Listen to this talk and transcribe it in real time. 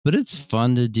but it's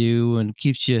fun to do and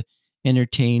keeps you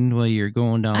entertained while you're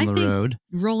going down the road.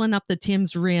 Rolling up the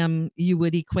Tim's Rim, you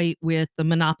would equate with the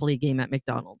Monopoly game at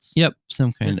McDonald's. Yep,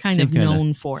 same kind of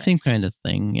known for it. Same kind of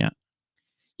thing, yeah.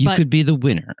 You could be the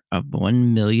winner of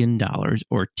 $1 million,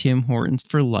 or Tim Hortons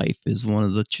for life is one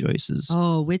of the choices.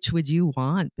 Oh, which would you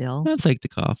want, Bill? I'll take the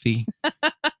coffee.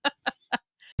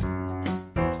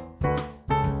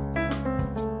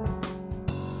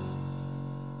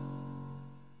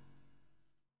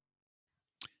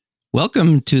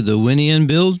 Welcome to the Winnie and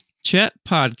Bill Chat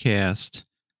Podcast.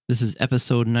 This is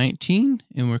episode 19,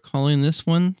 and we're calling this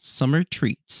one Summer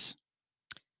Treats.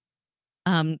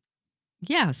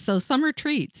 So summer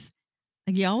treats.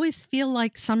 You always feel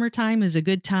like summertime is a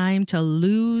good time to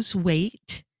lose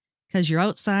weight because you're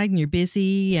outside and you're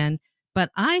busy. But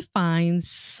I find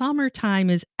summertime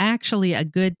is actually a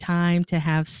good time to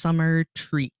have summer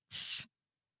treats.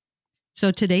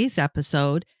 So today's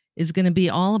episode is going to be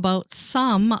all about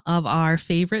some of our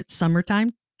favorite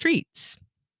summertime treats.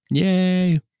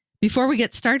 Yay! Before we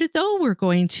get started, though, we're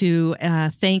going to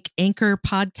thank Anchor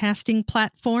Podcasting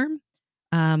Platform.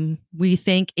 We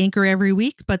thank Anchor every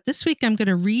week, but this week I'm going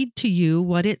to read to you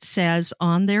what it says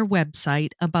on their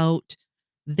website about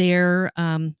their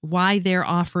why they're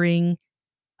offering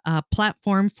a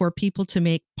platform for people to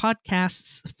make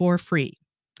podcasts for free.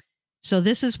 So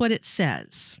this is what it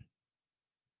says.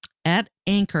 At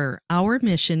Anchor, our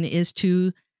mission is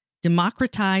to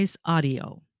democratize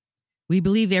audio. We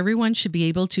believe everyone should be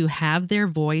able to have their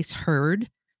voice heard,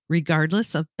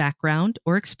 regardless of background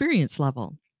or experience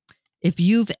level. If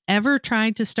you've ever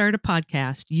tried to start a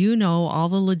podcast, you know all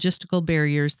the logistical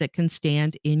barriers that can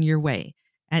stand in your way.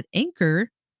 At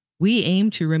Anchor, we aim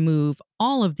to remove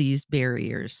all of these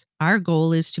barriers. Our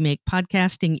goal is to make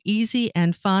podcasting easy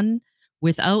and fun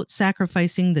without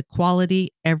sacrificing the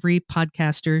quality every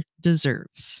podcaster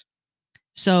deserves.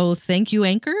 So thank you,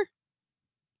 Anchor.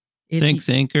 Thanks,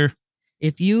 Anchor.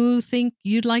 If you think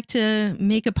you'd like to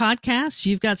make a podcast,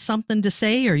 you've got something to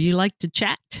say, or you like to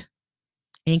chat,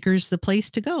 Anchor's the place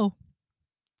to go.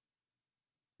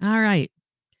 All right.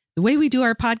 The way we do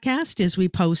our podcast is we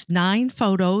post 9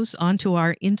 photos onto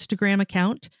our Instagram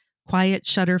account, Quiet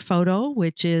Shutter Photo,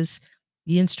 which is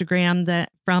the Instagram that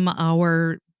from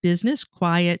our business,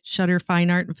 Quiet Shutter Fine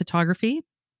Art and Photography.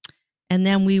 And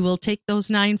then we will take those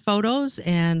 9 photos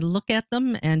and look at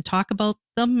them and talk about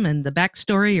them and the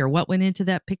backstory or what went into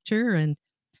that picture. And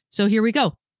so here we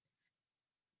go.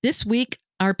 This week,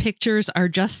 our pictures are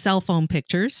just cell phone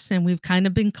pictures, and we've kind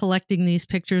of been collecting these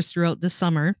pictures throughout the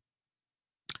summer.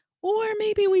 Or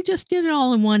maybe we just did it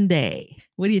all in one day.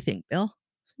 What do you think, Bill?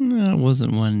 No, it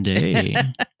wasn't one day,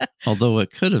 although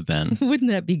it could have been.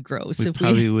 Wouldn't that be gross? We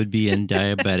probably would be in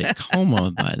diabetic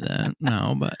coma by then.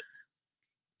 No, but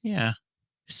yeah.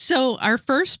 So our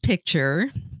first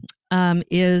picture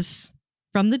is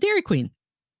from the Dairy Queen.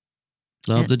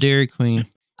 Love the Dairy Queen.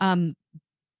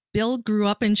 Bill grew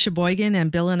up in Sheboygan,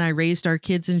 and Bill and I raised our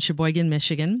kids in Sheboygan,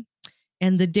 Michigan.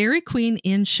 And the Dairy Queen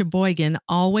in Sheboygan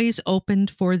always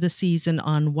opened for the season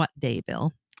on what day,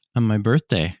 Bill? On my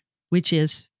birthday. Which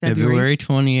is February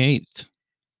 28th.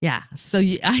 Yeah. So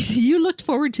you looked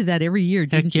forward to that every year,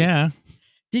 didn't you? Yeah.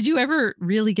 Did you ever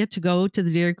really get to go to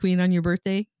the Dairy Queen on your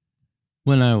birthday?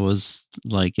 When I was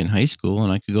like in high school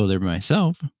and I could go there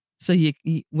myself. So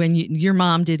your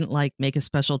mom didn't like make a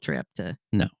special trip to?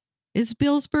 No. It's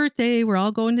Bill's birthday. We're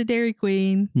all going to Dairy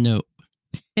Queen. Nope.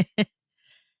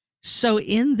 So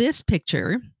in this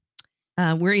picture,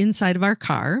 we're inside of our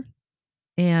car,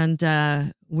 and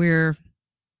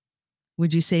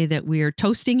would you say that we're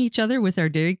toasting each other with our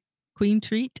Dairy Queen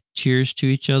treat? Cheers to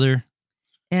each other.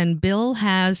 And Bill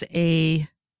has that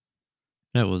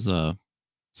was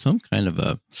some kind of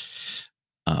a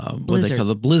blizzard. What they call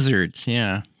the blizzards,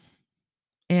 yeah.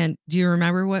 And do you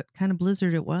remember what kind of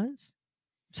blizzard it was?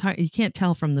 It's hard, you can't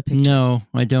tell from the picture. No,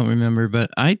 I don't remember,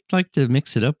 but I like to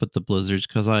mix it up with the blizzards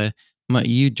because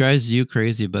drives you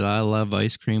crazy, but I love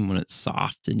ice cream when it's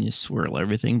soft and you swirl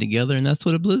everything together, and that's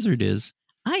what a blizzard is.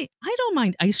 I don't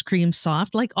mind ice cream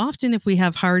soft. Like often if we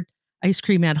have hard ice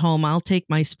cream at home, I'll take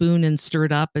my spoon and stir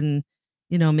it up and,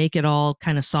 make it all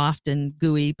kind of soft and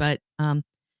gooey. But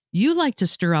you like to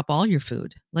stir up all your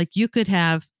food. Like you could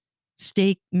have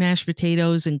steak, mashed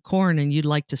potatoes, and corn, and you'd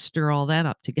like to stir all that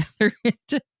up together.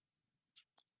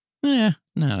 Yeah,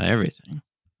 not everything.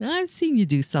 I've seen you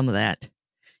do some of that.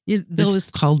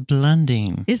 It's called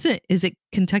blending. Is it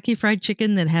Kentucky Fried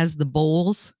Chicken that has the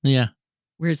bowls? Yeah.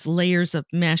 Where it's layers of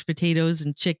mashed potatoes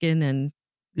and chicken and...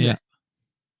 Yeah.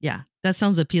 Yeah. That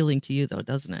sounds appealing to you though,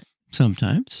 doesn't it?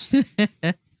 Sometimes.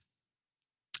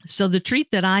 So the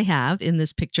treat that I have in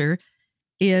this picture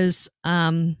is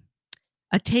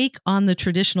A take on the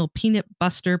traditional peanut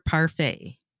butter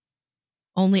parfait.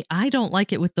 Only I don't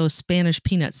like it with those Spanish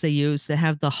peanuts they use that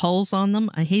have the hulls on them.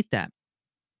 I hate that.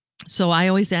 So I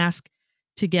always ask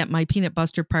to get my peanut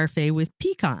butter parfait with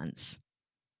pecans.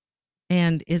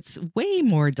 And it's way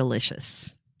more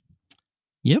delicious.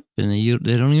 Yep, and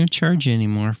they don't even charge you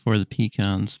anymore for the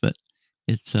pecans, but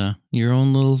it's your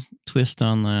own little twist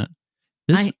on that.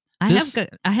 I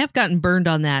have gotten burned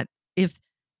on that. If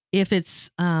it's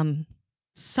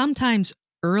sometimes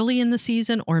early in the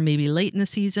season or maybe late in the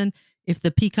season, if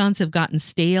the pecans have gotten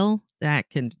stale, that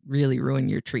can really ruin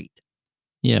your treat.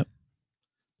 Yep.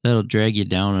 That'll drag you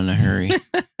down in a hurry.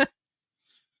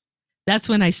 That's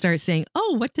when I start saying,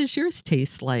 "Oh, what does yours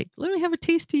taste like? Let me have a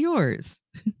taste of yours."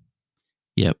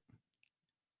 Yep.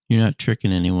 You're not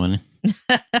tricking anyone.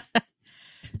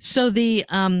 So the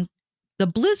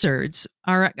blizzards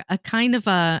are a kind of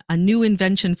a new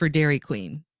invention for Dairy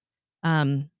Queen.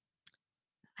 I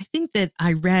think that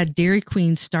I read Dairy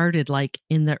Queen started like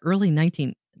in the early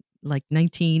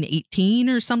 1918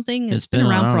 or something. It's been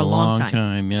around for a long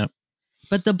time. Yep.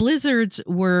 But the blizzards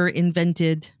were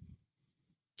invented,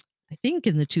 I think,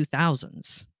 in the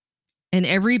 2000s. And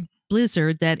every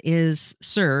blizzard that is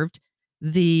served,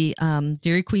 the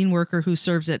Dairy Queen worker who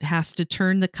serves it has to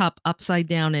turn the cup upside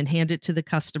down and hand it to the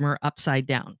customer upside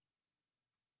down.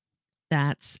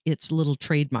 That's its little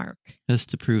trademark. That's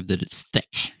to prove that it's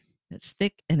thick. It's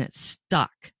thick and it's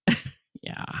stuck.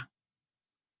 Yeah.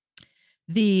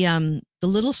 The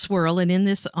little swirl, and in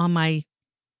this on my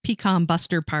pecan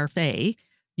buster parfait,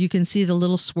 you can see the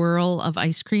little swirl of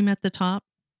ice cream at the top.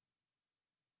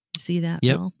 See that,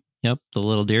 yep. Bill? Yep, the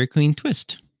little Dairy Queen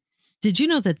twist. Did you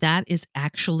know that is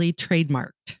actually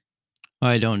trademarked?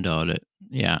 I don't doubt it.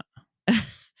 Yeah.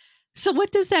 So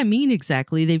what does that mean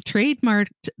exactly? They've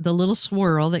trademarked the little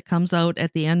swirl that comes out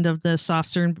at the end of the soft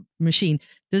serve machine.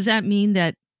 Does that mean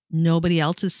that nobody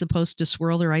else is supposed to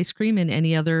swirl their ice cream in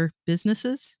any other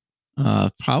businesses?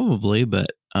 Probably,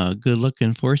 but good luck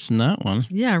enforcing that one.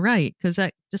 Yeah, right. Because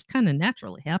that just kind of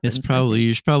naturally happens.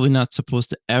 You're probably not supposed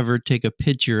to ever take a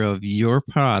picture of your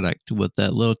product with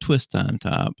that little twist on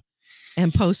top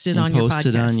and post it on your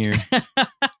podcast.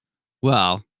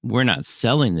 Well, we're not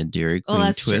selling the Dairy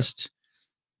Queen twist.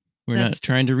 We're not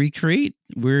trying to recreate.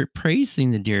 We're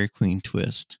praising the Dairy Queen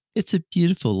twist. It's a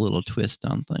beautiful little twist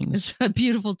on things. It's a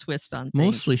beautiful twist on things.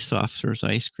 Mostly soft serve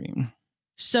ice cream.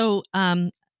 So,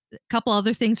 a couple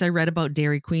other things I read about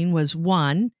Dairy Queen was,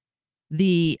 one,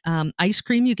 the ice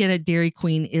cream you get at Dairy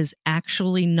Queen is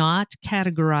actually not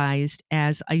categorized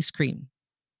as ice cream.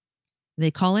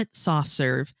 They call it soft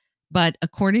serve, but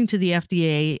according to the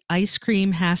FDA, ice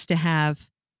cream has to have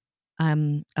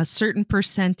a certain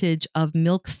percentage of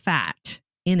milk fat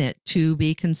in it to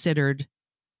be considered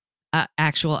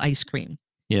actual ice cream.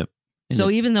 Yep.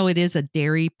 So even though it is a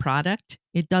dairy product,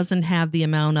 it doesn't have the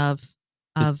amount of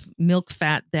milk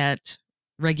fat that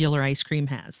regular ice cream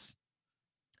has.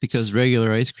 Because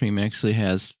regular ice cream actually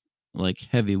has like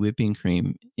heavy whipping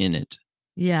cream in it.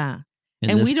 Yeah.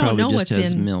 And we don't know what's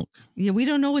in milk. Yeah, we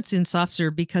don't know what's in soft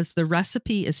serve because the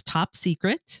recipe is top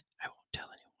secret. I won't tell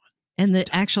anyone. And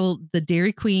the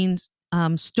Dairy Queen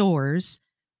stores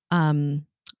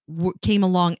came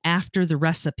along after the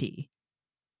recipe.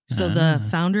 So the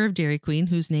founder of Dairy Queen,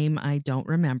 whose name I don't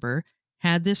remember,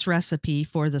 had this recipe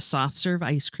for the soft serve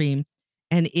ice cream,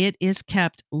 and it is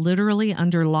kept literally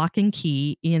under lock and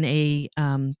key in a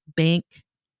bank.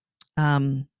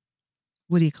 What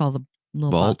do you call the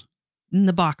little vault? In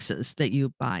the boxes that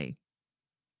you buy.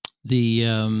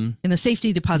 In a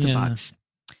safety deposit box.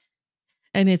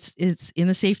 And it's in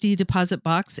a safety deposit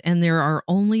box, and there are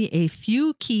only a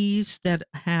few keys that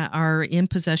are in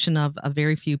possession of a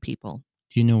very few people.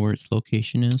 Do you know where its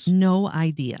location is? No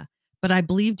idea. But I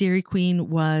believe Dairy Queen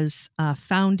was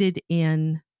founded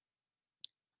in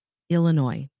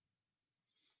Illinois.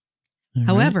 All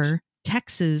However, right.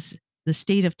 Texas, the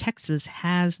state of Texas,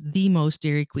 has the most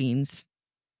Dairy Queens.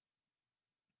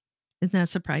 Isn't that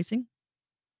surprising?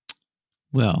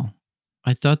 Well,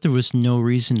 I thought there was no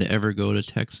reason to ever go to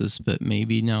Texas, but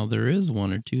maybe now there is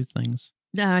one or two things.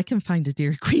 Yeah, I can find a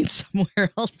Dairy Queen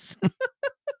somewhere else.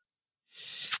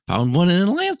 Found one in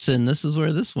Lansing. This is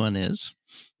where this one is.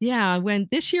 Yeah, when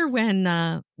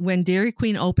Dairy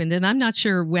Queen opened, and I'm not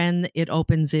sure when it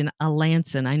opens in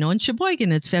Lansing. I know in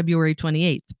Sheboygan it's February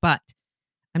 28th, but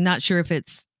I'm not sure if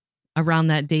it's around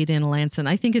that date in Lansing.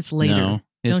 I think it's later. No,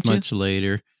 it's much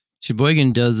later.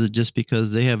 Sheboygan does it just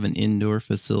because they have an indoor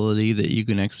facility that you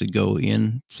can actually go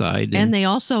inside. And they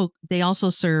also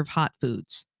serve hot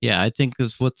foods. Yeah, I think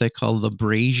that's what they call the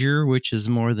brazier, which is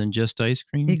more than just ice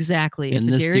cream. Exactly. And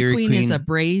if the Dairy Queen is a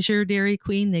brazier Dairy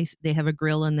Queen, they have a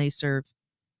grill and they serve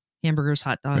hamburgers,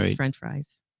 hot dogs, Right. French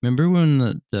fries. Remember when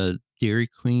the Dairy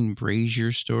Queen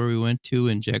Brazier store we went to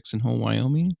in Jackson Hole,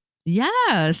 Wyoming?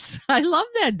 Yes, I love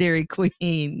that Dairy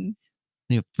Queen.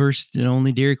 The first and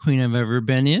only Dairy Queen I've ever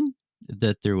been in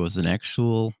that there was an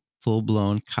actual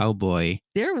full-blown cowboy.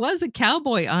 There was a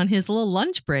cowboy on his little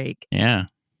lunch break. Yeah.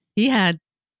 He had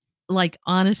like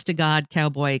honest to God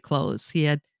cowboy clothes. He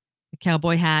had a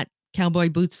cowboy hat, cowboy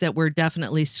boots that were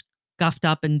definitely scuffed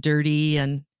up and dirty,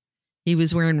 and he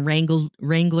was wearing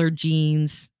Wrangler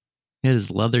jeans. He had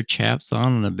his leather chaps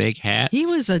on and a big hat. He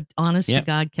was a honest to Yep.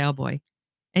 God cowboy.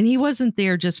 And he wasn't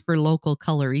there just for local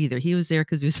color either. He was there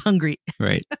because he was hungry.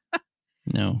 Right.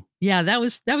 No, Yeah, that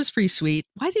was pretty sweet.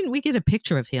 Why didn't we get a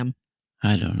picture of him?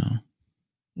 I don't know.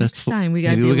 Next time we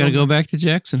got Maybe we got to go back to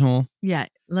Jackson Hole. Yeah,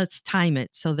 let's time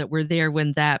it so that we're there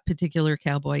when that particular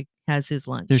cowboy has his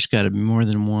lunch. There's got to be more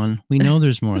than one. We know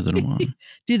there's more than one.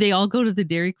 Do they all go to the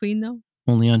Dairy Queen though?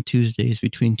 Only on Tuesdays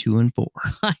between 2 and 4.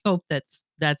 I hope that's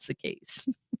the case.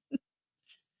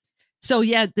 So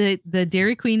yeah, the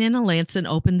Dairy Queen in Alanson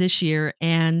opened this year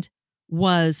and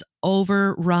was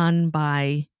overrun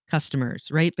by customers,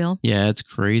 right, Bill? Yeah, it's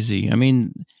crazy. I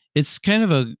mean, it's kind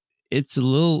of it's a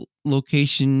little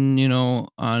location,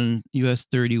 on US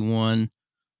 31,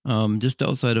 just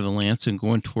outside of Alanson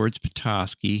going towards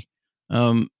Petoskey.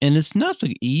 And it's not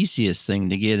the easiest thing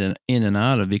to get in and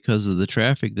out of because of the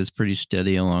traffic that's pretty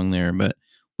steady along there. But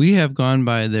we have gone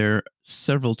by there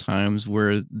several times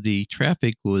where the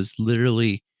traffic was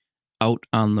literally out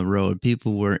on the road.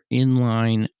 People were in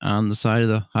line on the side of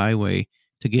the highway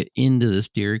to get into this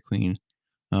Dairy Queen.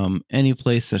 Any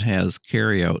place that has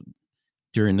carryout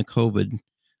during the COVID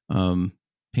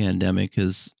pandemic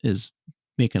is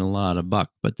making a lot of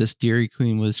buck. But this Dairy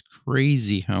Queen was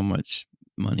crazy how much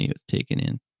money it's taken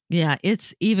in. Yeah,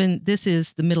 this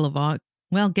is the middle of August.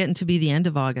 Well, getting to be the end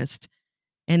of August.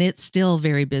 And it's still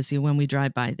very busy when we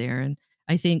drive by there. And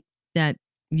I think that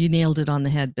you nailed it on the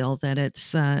head, Bill, that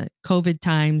it's COVID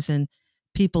times and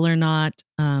people are not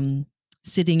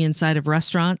sitting inside of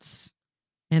restaurants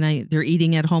and they're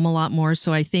eating at home a lot more.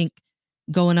 So I think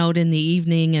going out in the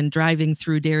evening and driving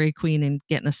through Dairy Queen and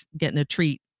getting a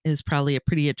treat is probably a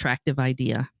pretty attractive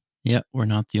idea. Yeah, we're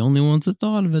not the only ones that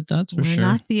thought of it, that's for sure. We're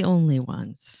not the only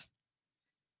ones.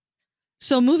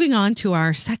 So moving on to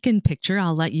our second picture,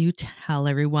 I'll let you tell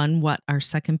everyone what our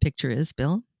second picture is,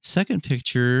 Bill. Second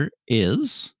picture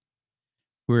is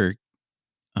we're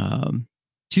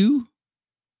 2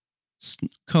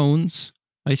 cones,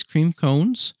 ice cream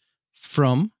cones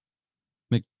from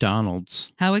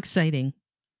McDonald's. How exciting.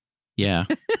 Yeah.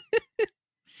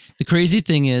 The crazy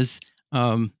thing is,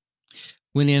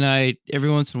 Winnie and I, every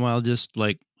once in a while, just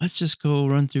like, let's just go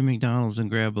run through McDonald's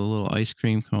and grab a little ice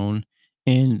cream cone.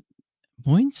 And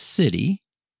Boyne City,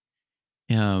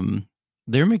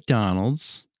 their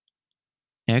McDonald's,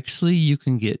 actually, you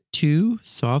can get 2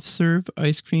 soft serve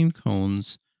ice cream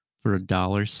cones for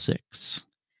 $1.06.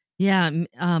 Yeah,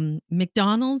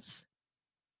 McDonald's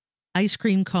ice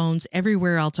cream cones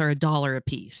everywhere else are $1 a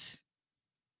piece.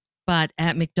 But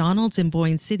at McDonald's in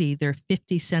Boyne City, they're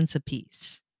 50 cents a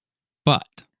piece.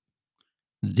 But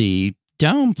the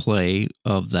downplay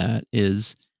of that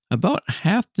is about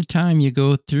half the time you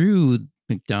go through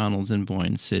McDonald's in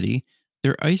Boyne City,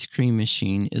 their ice cream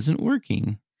machine isn't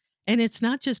working. And it's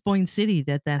not just Boyne City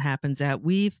that happens at.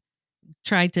 We've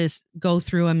tried to go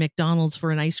through a McDonald's for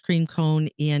an ice cream cone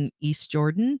in East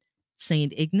Jordan,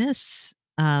 St. Ignace,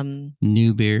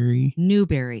 Newberry.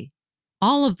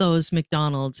 All of those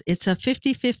McDonald's, it's a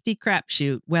 50-50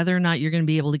 crapshoot whether or not you're going to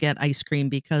be able to get ice cream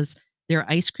because their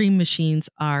ice cream machines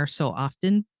are so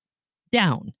often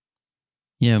down.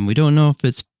 Yeah, and we don't know if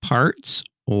it's parts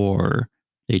or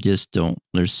they just don't.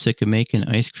 They're sick of making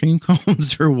ice cream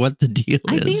cones or what the deal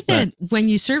is. I think that when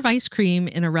you serve ice cream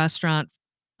in a restaurant,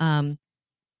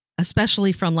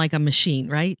 especially from like a machine,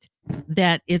 right?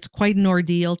 That it's quite an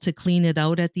ordeal to clean it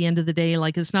out at the end of the day.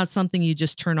 Like it's not something you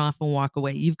just turn off and walk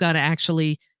away. You've got to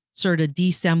actually sort of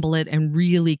deassemble it and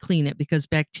really clean it because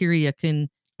bacteria can.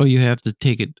 Oh, you have to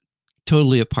take it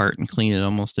totally apart and clean it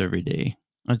almost every day.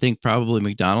 I think probably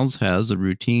McDonald's has a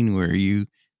routine where you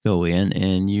go in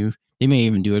and they may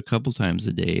even do it a couple times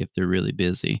a day if they're really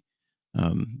busy.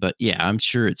 But yeah, I'm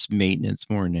sure it's maintenance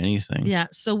more than anything. Yeah.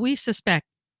 So we suspect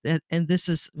that, and this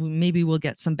is, maybe we'll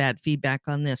get some bad feedback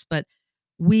on this, but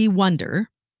we wonder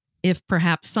if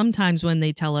perhaps sometimes when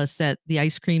they tell us that the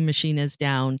ice cream machine is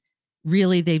down,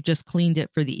 really they've just cleaned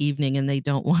it for the evening and they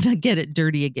don't want to get it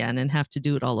dirty again and have to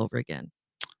do it all over again.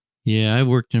 Yeah, I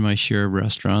worked in my share of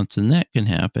restaurants and that can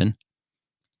happen.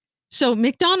 So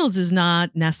McDonald's is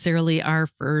not necessarily our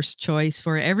first choice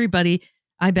for everybody.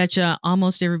 I bet you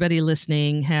almost everybody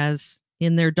listening has,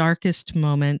 in their darkest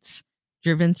moments,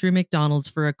 driven through McDonald's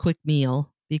for a quick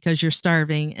meal because you're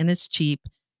starving and it's cheap.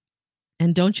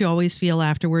 And don't you always feel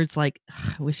afterwards like,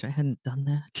 I wish I hadn't done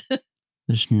that?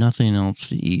 There's nothing else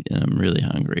to eat, and I'm really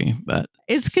hungry. But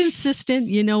It's consistent.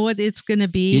 You know what it's going to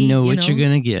be. you know what you're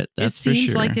gonna get. That's it for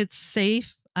seems sure. like it's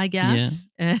safe, I guess.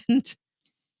 Yeah.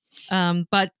 And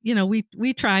but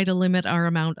we try to limit our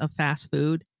amount of fast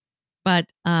food. But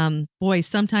boy,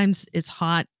 sometimes it's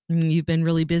hot. You've been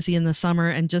really busy in the summer,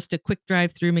 and just a quick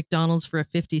drive through McDonald's for a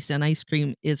 50-cent ice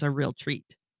cream is a real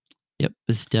treat. Yep,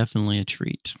 it's definitely a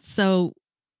treat. So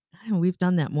we've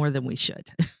done that more than we should.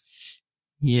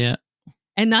 Yeah.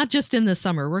 And not just in the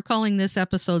summer. We're calling this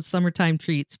episode Summertime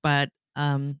Treats, but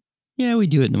yeah, we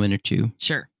do it in the winter too.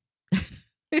 Sure.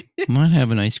 Might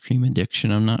have an ice cream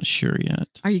addiction. I'm not sure yet.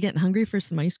 Are you getting hungry for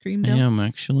some ice cream, Bill? I am,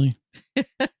 actually.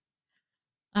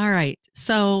 All right.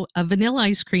 So a vanilla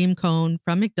ice cream cone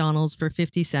from McDonald's for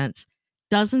 50 cents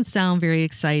doesn't sound very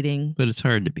exciting. But it's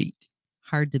hard to beat.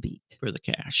 Hard to beat. For the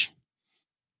cash.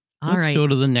 All right. Let's go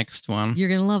to the next one. You're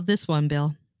going to love this one,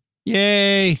 Bill.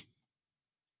 Yay.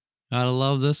 Gotta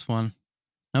love this one.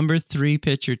 Number 3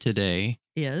 pitcher today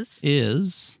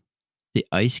is the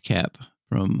Ice Cap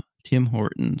from Tim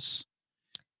Hortons.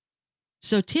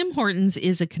 So Tim Hortons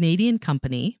is a Canadian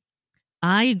company.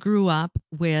 I grew up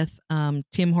with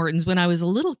Tim Hortons. When I was a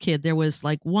little kid, there was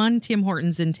like one Tim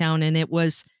Hortons in town, and it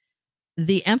was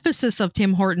the emphasis of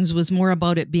Tim Hortons was more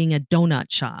about it being a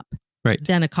donut shop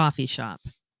than a coffee shop.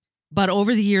 But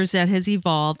over the years, that has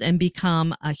evolved and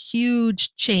become a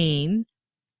huge chain.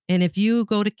 And if you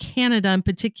go to Canada in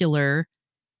particular,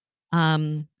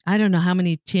 I don't know how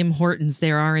many Tim Hortons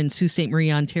there are in Sault Ste. Marie,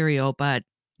 Ontario, but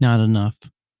not enough.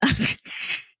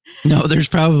 No, there's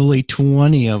probably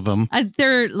 20 of them.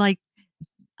 They're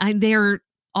they're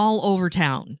all over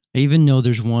town. I even know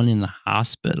there's one in the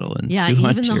hospital in Sault, even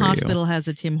Ontario. the hospital has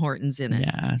a Tim Hortons in it.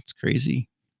 Yeah, it's crazy.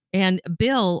 And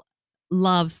Bill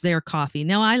loves their coffee.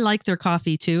 Now, I like their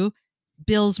coffee too.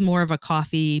 Bill's more of a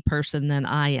coffee person than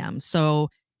I am. So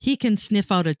he can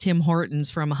sniff out a Tim Hortons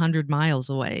from 100 miles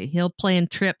away. He'll plan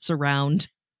trips around.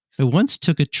 I once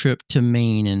took a trip to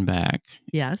Maine and back.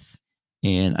 Yes.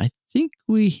 And I think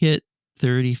we hit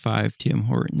 35 Tim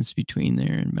Hortons between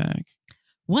there and back.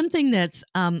 One thing that's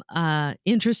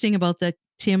interesting about the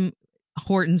Tim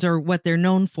Hortons, or what they're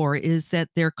known for, is that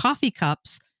their coffee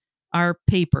cups are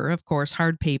paper, of course,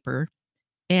 hard paper.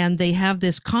 And they have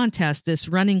this contest, this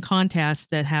running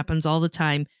contest that happens all the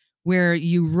time, where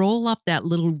you roll up that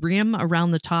little rim around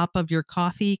the top of your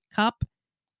coffee cup,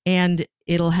 and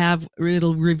it'll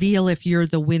reveal if you're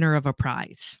the winner of a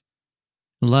prize.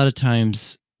 A lot of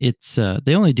times it's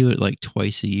they only do it like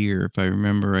twice a year, if I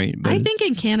remember right. But I think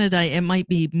in Canada it might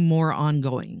be more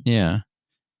ongoing. Yeah.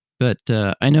 But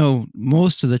I know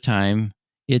most of the time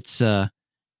it's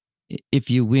if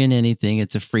you win anything,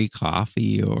 it's a free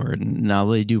coffee, or now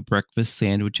they do breakfast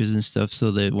sandwiches and stuff.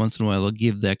 So that once in a while they'll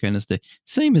give that kind of stuff.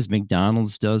 Same as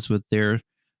McDonald's does with their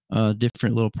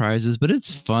different little prizes, but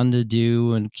it's fun to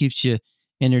do and keeps you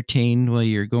entertained while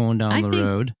you're going down the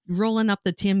road. Rolling up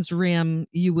the Tim's rim,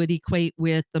 you would equate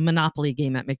with the Monopoly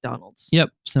game at McDonald's. Yep,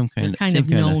 some kind of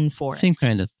known for it. Same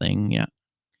kind of thing, yeah.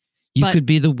 You could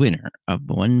be the winner of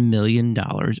 $1 million,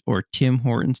 or Tim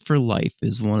Hortons for life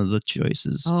is one of the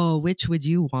choices. Oh, which would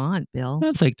you want, Bill?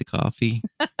 I'll take the coffee.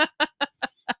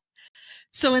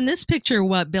 So in this picture,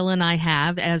 what Bill and I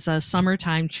have as a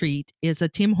summertime treat is a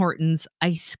Tim Hortons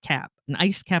ice cap, an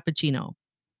iced cappuccino.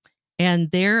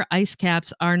 And their ice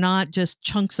caps are not just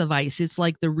chunks of ice. It's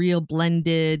like the real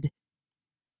blended,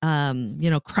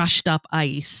 crushed up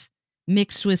ice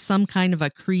mixed with some kind of a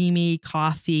creamy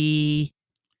coffee.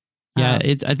 Yeah,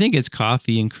 I think it's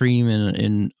coffee and cream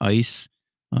and ice.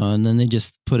 And then they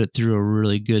just put it through a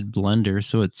really good blender,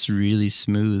 so it's really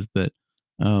smooth. But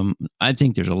I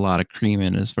think there's a lot of cream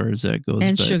in it as far as that goes.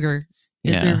 And sugar.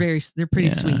 Yeah, they're pretty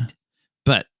sweet.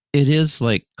 But it is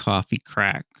like coffee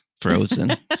crack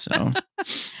frozen. So,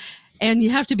 and you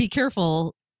have to be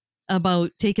careful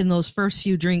about taking those first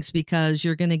few drinks, because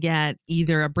you're going to get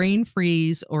either a brain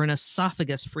freeze or an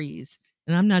esophagus freeze.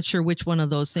 And I'm not sure which one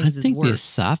of those things is worse. I think the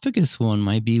esophagus one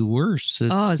might be worse.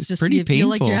 It's just pretty painful. You feel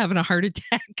like you're having a heart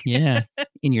attack. Yeah,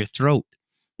 in your throat.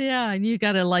 Yeah, and you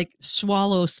got to like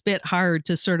swallow, spit hard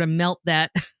to sort of melt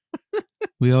that.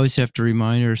 We always have to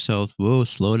remind ourselves, whoa,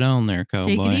 slow down there, cowboy.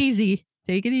 Take it easy.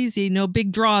 Take it easy. No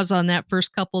big draws on that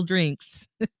first couple drinks.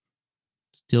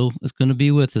 Still, it's going to be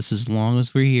with us as long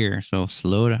as we're here, so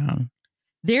slow down.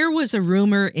 There was a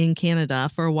rumor in Canada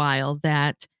for a while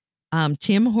that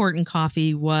Tim Horton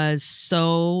coffee was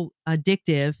so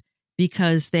addictive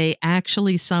because they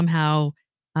actually somehow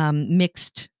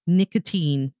mixed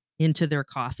nicotine into their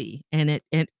coffee, and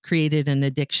it created an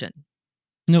addiction.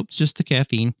 Nope, it's just the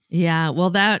caffeine. Yeah,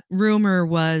 well, that rumor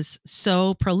was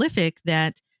so prolific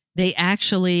that they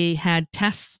actually had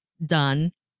tests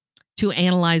done to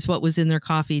analyze what was in their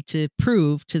coffee to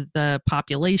prove to the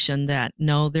population that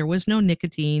no, there was no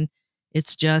nicotine.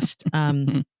 It's just,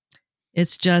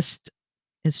 it's just,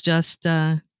 it's just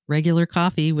regular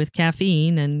coffee with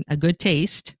caffeine and a good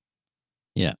taste.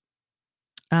 Yeah,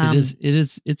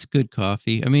 it's good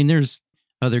coffee. I mean, there's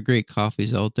other great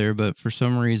coffees out there, but for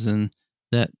some reason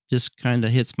that just kind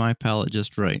of hits my palate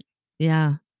just right.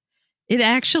 Yeah. It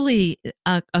actually,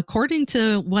 according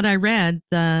to what I read,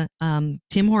 the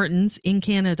Tim Hortons in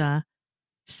Canada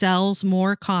sells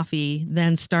more coffee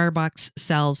than Starbucks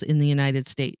sells in the United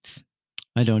States.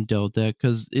 I don't doubt that,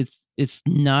 because it's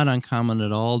not uncommon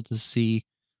at all to see,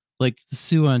 like,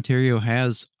 Sioux, Ontario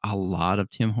has a lot of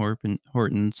Tim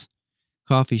Hortons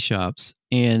coffee shops,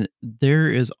 and there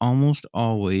is almost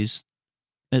always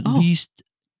at Oh, least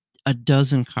a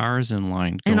dozen cars in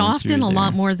line and going often through a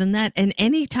lot there. more than that, and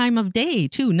any time of day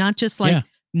too, not just like Yeah,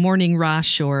 morning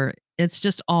rush, or it's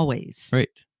just always. right.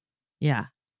 Yeah,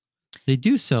 They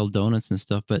do sell donuts and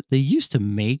stuff, but they used to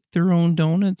make their own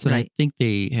donuts, and I right. think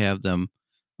they have them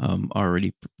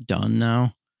already done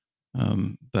now.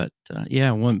 But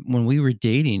yeah, when we were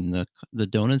dating, the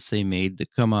donuts they made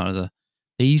that come out of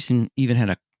they used to even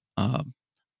had a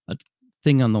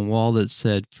thing on the wall that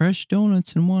said "fresh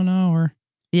donuts in 1 hour."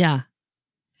 Yeah.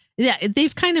 Yeah,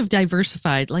 they've kind of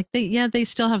diversified. Like they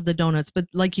still have the donuts, but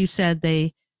like you said,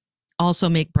 they also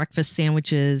make breakfast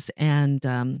sandwiches, and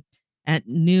at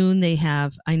noon they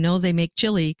have, I know they make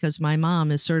chili because my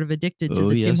mom is sort of addicted to Oh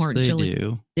the Tim yes, Horton they chili.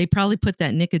 do. They probably put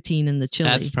that nicotine in the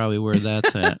That's chili. probably where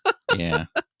that's at. Yeah,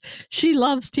 She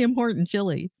loves Tim Horton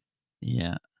chili.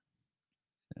 yeah.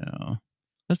 So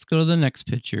let's go to the next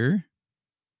picture.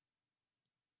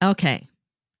 Okay.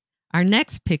 Our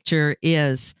next picture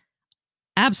is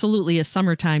absolutely a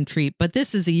summertime treat, but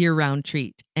this is a year-round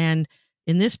treat. And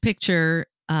in this picture,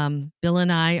 Bill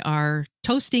and I are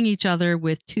toasting each other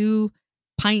with 2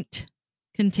 pint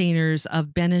containers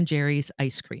of Ben and Jerry's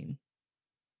ice cream.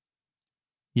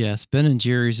 Yes, Ben and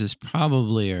Jerry's is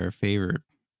probably our favorite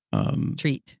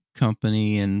Treat.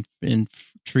 company and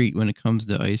treat when it comes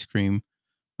to ice cream.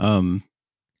 Um,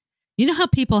 You know how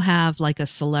people have like a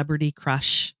celebrity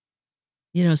crush?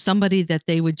 You know, somebody that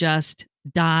they would just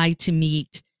die to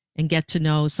meet and get to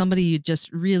know, somebody you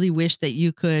just really wish that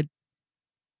you could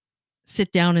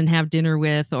sit down and have dinner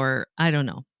with, or I don't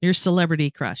know, your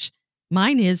celebrity crush.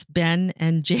 Mine is Ben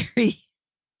and Jerry.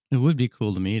 it would be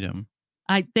cool to meet him.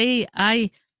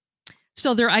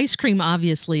 So their ice cream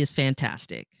obviously is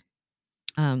fantastic.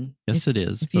 Yes, it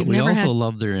is. if But you've we never also had,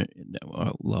 love their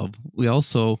love. We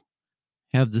also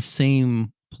have the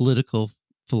same political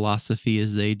philosophy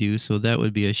as they do, so that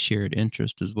would be a shared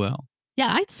interest as well. yeah,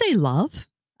 I'd say love.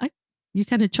 You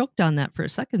kind of choked on that for a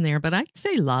second there, but I'd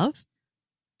say love.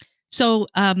 So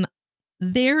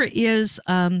there's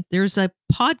a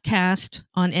podcast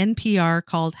on NPR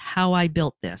called How I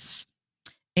Built This.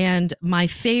 And my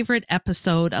favorite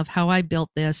episode of How I Built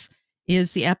This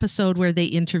is the episode where they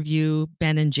interview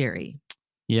Ben and Jerry.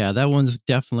 Yeah, that one's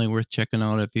definitely worth checking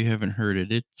out if you haven't heard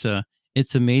it.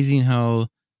 It's amazing how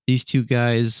these two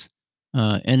guys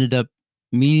ended up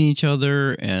meeting each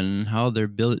other and how their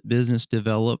business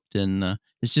developed, and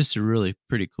it's just a really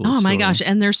pretty cool Oh my story. gosh.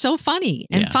 And they're so funny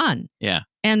and Yeah. fun. Yeah,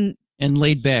 And and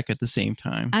laid back at the same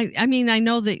time. I mean, I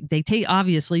know that they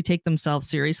obviously take themselves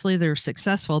seriously. They're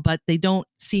successful, but they don't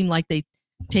seem like they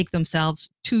take themselves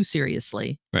too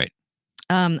seriously. Right.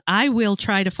 I will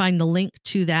try to find the link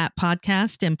to that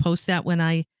podcast and post that when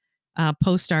I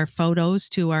post our photos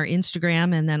to our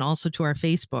Instagram and then also to our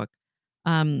Facebook.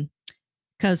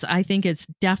 Because I think it's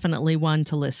definitely one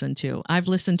to listen to. I've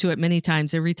listened to it many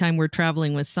times. Every time we're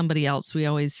traveling with somebody else, we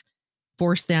always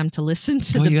force them to listen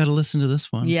to You got to listen to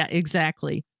this one. Yeah,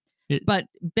 exactly. It- But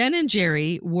Ben and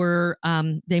Jerry were,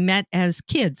 they met as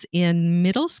kids in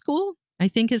middle school, I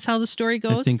think is how the story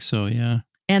goes. I think so, yeah.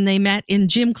 And they met in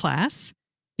gym class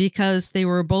because they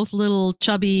were both little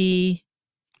chubby.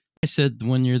 I said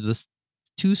when you're the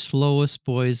 2 slowest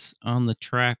boys on the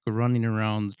track running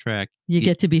around the track, You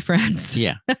get to be friends.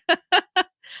 yeah.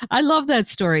 I love that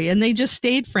story. And they just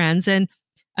stayed friends. And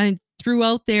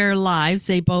throughout their lives,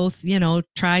 they both,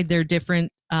 tried their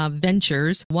different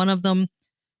ventures. One of them,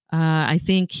 I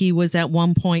think he was at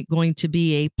one point going to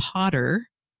be a potter,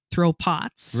 throw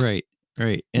pots. Right.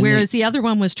 And whereas the other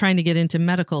one was trying to get into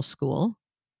medical school.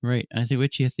 Right. I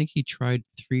think he tried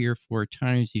 3 or 4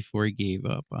 times before he gave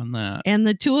up on that. And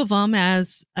the two of them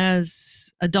as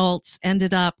adults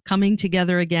ended up coming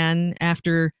together again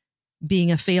after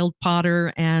being a failed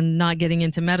potter and not getting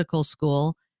into medical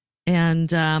school, and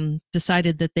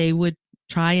decided that they would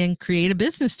try and create a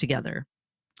business together.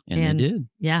 And they did.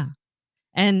 Yeah.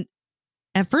 And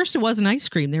at first it wasn't ice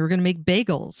cream. They were going to make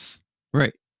bagels.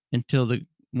 Right. Until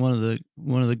one of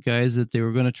the guys that they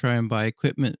were going to try and buy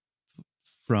equipment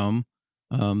from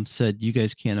said, "You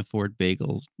guys can't afford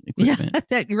bagel equipment."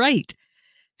 Yeah, right.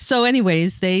 So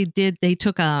anyways, they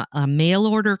took a mail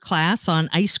order class on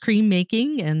ice cream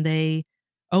making, and they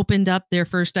opened up their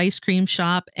first ice cream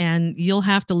shop. And you'll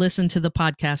have to listen to the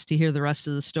podcast to hear the rest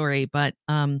of the story. But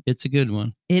it's a good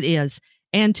one. It is.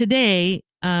 And today,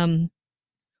 well,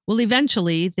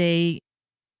 eventually they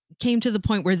came to the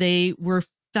point where they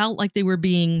felt like they were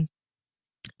being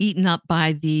eaten up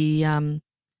by the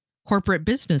corporate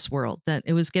business world, that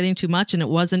it was getting too much, and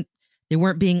they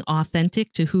weren't being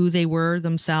authentic to who they were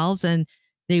themselves. And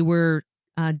they were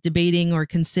debating or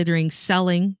considering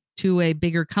selling to a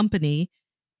bigger company.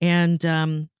 And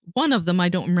one of them, I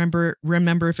don't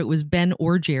remember if it was Ben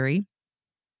or Jerry,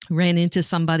 ran into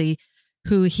somebody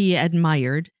who he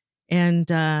admired and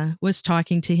was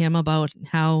talking to him about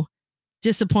how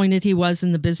disappointed he was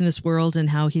in the business world, and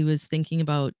how they were thinking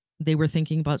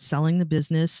about selling the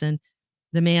business. And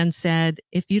the man said,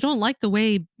 "If you don't like the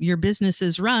way your business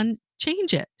is run,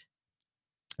 change it."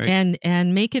 Right.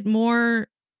 And make it more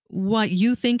what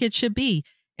you think it should be.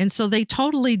 And so they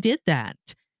totally did that.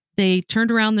 They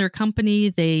turned around their company.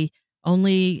 They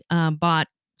only bought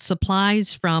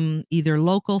supplies from either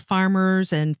local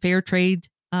farmers and fair trade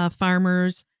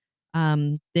farmers.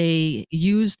 They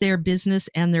used their business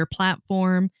and their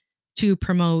platform to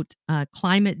promote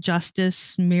climate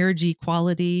justice, marriage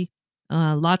equality,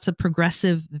 lots of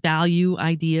progressive value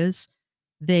ideas.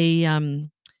 They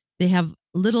have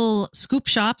little scoop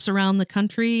shops around the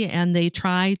country, and they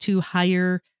try to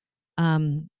hire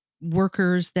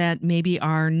workers that maybe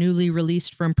are newly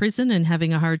released from prison and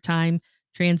having a hard time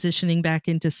transitioning back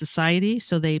into society.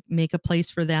 So they make a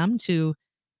place for them to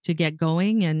get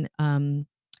going. And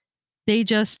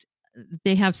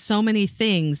they have so many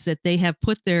things that they have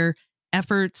put their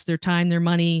efforts, their time, their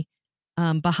money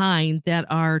behind, that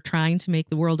are trying to make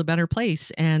the world a better place.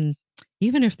 And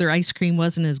even if their ice cream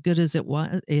wasn't as good as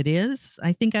it is,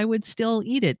 I think I would still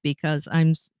eat it, because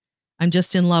I'm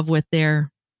just in love with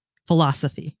their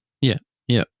philosophy. Yeah.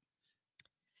 Yeah.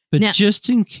 But now, just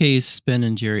in case Ben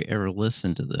and Jerry ever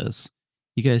listen to this,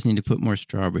 you guys need to put more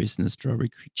strawberries in the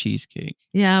strawberry cheesecake.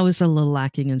 Yeah, I was a little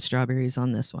lacking in strawberries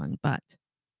on this one, but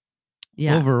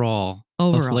yeah. Overall,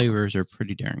 the flavors are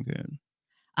pretty darn good.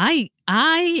 I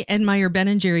admire Ben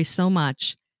and Jerry so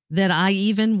much that I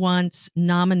even once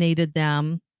nominated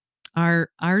them. Our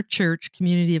church,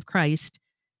 Community of Christ,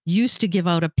 used to give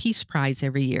out a peace prize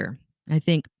every year. I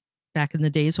think back in the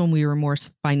days when we were more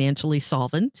financially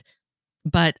solvent.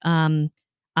 But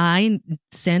I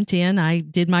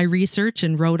did my research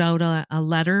and wrote out a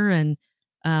letter, and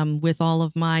with all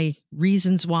of my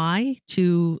reasons why,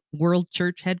 to World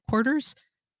Church Headquarters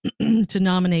to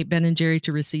nominate Ben and Jerry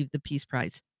to receive the Peace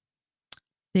Prize.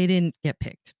 They didn't get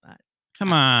picked, but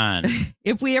come on.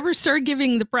 If we ever start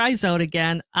giving the prize out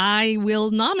again, I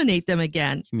will nominate them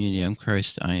again. Community of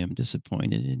Christ, I am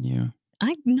disappointed in you.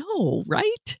 I know,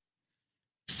 right?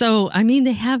 So, I mean,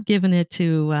 they have given it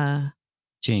to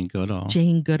Jane Goodall.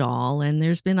 Jane Goodall, and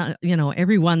there's been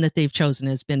everyone that they've chosen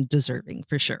has been deserving,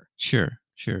 for sure. Sure.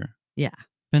 Yeah.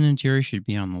 Ben and Jerry should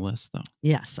be on the list, though.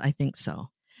 Yes, I think so.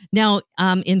 Now,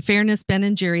 in fairness, Ben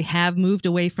and Jerry have moved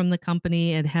away from the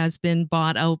company. It has been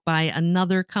bought out by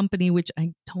another company, which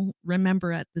I don't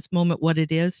remember at this moment what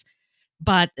it is,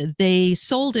 but they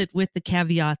sold it with the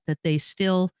caveat that they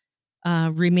still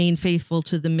remain faithful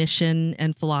to the mission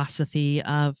and philosophy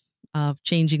of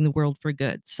changing the world for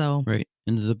good. So, right.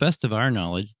 And to the best of our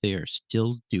knowledge, they are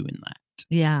still doing that.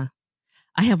 Yeah.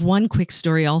 I have one quick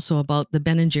story also about the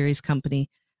Ben and Jerry's company.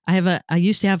 I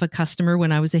used to have a customer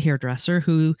when I was a hairdresser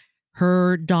who,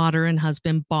 her daughter and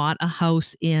husband bought a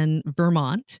house in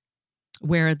Vermont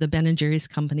where the Ben and Jerry's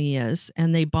company is.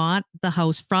 And they bought the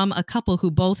house from a couple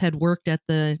who both had worked at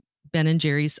the Ben and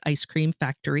Jerry's ice cream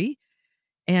factory.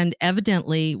 And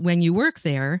evidently, when you work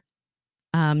there,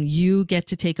 you get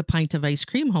to take a pint of ice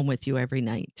cream home with you every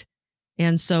night.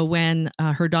 And so when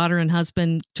her daughter and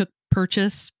husband took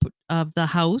purchase of the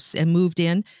house and moved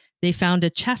in, they found a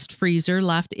chest freezer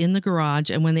left in the garage.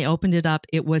 And when they opened it up,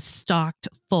 it was stocked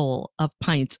full of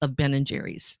pints of Ben and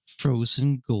Jerry's.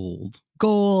 Frozen gold.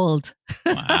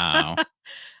 Wow.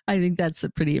 I think that's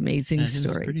a pretty amazing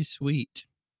story. It's pretty sweet.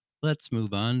 Let's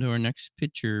move on to our next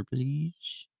picture,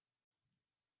 please.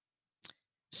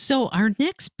 So our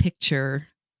next picture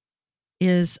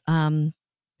is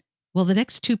Well, the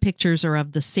next two pictures are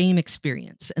of the same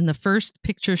experience. And the first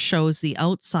picture shows the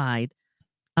outside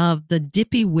of the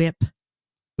Dippy Whip.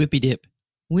 Whippy Dip.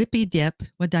 Whippy Dip.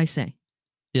 What did I say?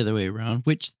 The other way around,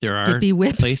 which there are Dippy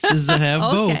Whip. places that have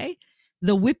both. Okay.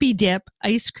 The Whippy Dip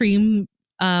ice cream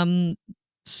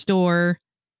store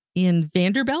in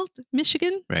Vanderbilt,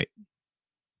 Michigan. Right.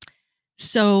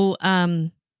 So,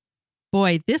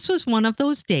 boy, this was one of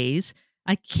those days.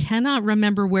 I cannot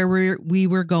remember where we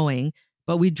were going,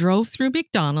 but we drove through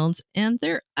McDonald's and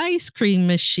their ice cream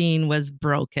machine was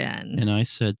broken. And I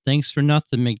said, thanks for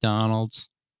nothing, McDonald's.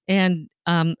 And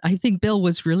I think Bill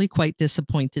was really quite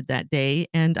disappointed that day.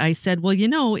 And I said, well,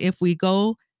 if we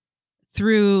go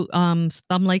through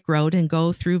Thumb Lake Road and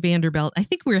go through Vanderbilt, I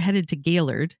think we were headed to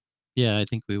Gaylord. Yeah, I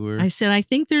think we were. I said, I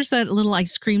think there's that little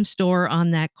ice cream store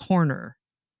on that corner.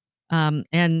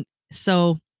 And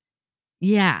so,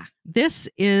 yeah, this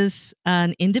is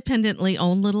an independently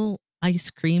owned little ice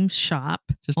cream shop.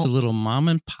 Just a little mom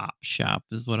and pop shop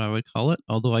is what I would call it.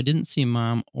 Although I didn't see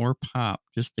mom or pop,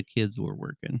 just the kids were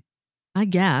working. I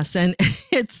guess. And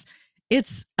it's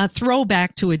a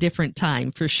throwback to a different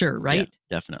time for sure, right?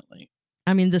 Yeah, definitely.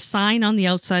 I mean, the sign on the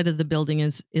outside of the building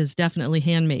is definitely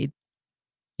handmade.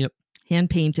 Yep. Hand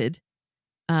painted.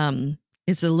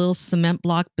 It's a little cement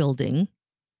block building,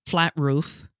 flat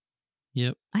roof.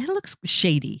 Yep. It looks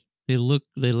shady. They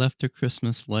left their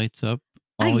Christmas lights up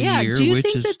all year. Do you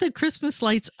think that the Christmas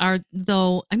lights are,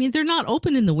 though, I mean, they're not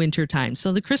open in the wintertime,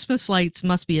 so the Christmas lights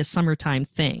must be a summertime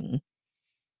thing.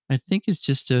 I think it's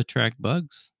just to attract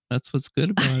bugs. That's what's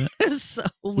good about it. It's so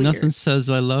weird. Nothing says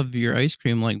I love your ice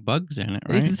cream like bugs in it,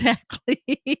 right? Exactly.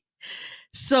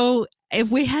 So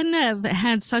if we hadn't have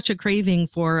had such a craving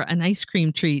for an ice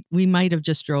cream treat, we might have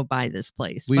just drove by this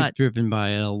place. We've driven by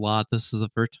it a lot. This is the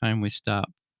first time we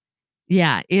stopped.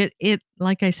 Yeah, it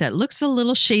like I said, looks a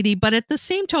little shady, but at the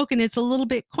same token, it's a little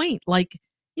bit quaint. Like,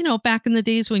 back in the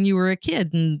days when you were a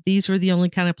kid and these were the only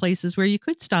kind of places where you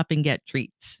could stop and get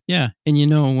treats. Yeah. And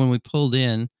when we pulled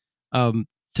in,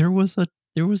 there was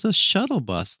a shuttle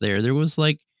bus there. There was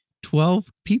like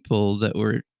 12 people that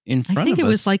were in front of us. I think it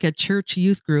was like a church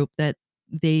youth group that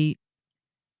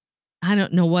I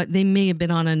don't know what, they may have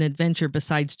been on an adventure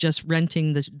besides just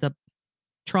renting the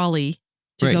trolley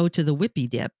to go to the Whippy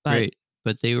Dip. But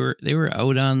But they were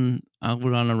out on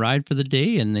a ride for the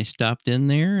day, and they stopped in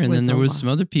there, and then there was some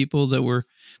other people that were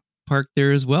parked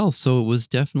there as well. So it was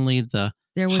definitely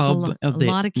there was a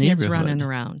lot of kids running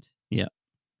around. Yeah,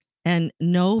 and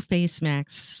no face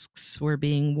masks were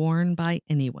being worn by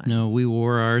anyone. No, we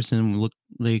wore ours, and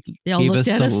they all looked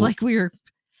at us like we were.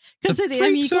 Because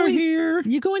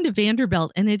you go into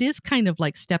Vanderbilt, and it is kind of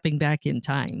like stepping back in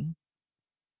time.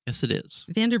 Yes, it is.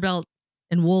 Vanderbilt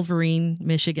and Wolverine,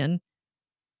 Michigan,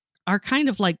 are kind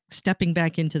of like stepping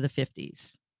back into the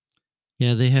 50s.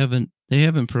 Yeah, they haven't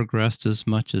progressed as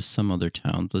much as some other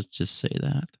towns. Let's just say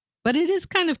that. But it is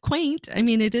kind of quaint. I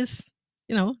mean, it is,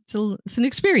 it's an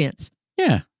experience.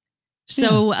 Yeah.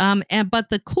 So, but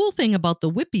the cool thing about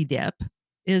the Whippy Dip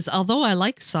is, although I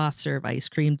like soft serve ice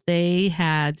cream, they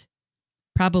had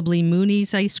probably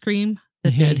Mooney's ice cream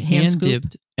that they had hand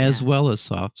dipped as well as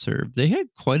soft serve. They had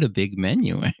quite a big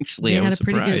menu, actually. I was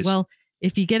surprised. Pretty good. Well,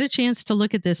 if you get a chance to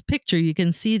look at this picture, you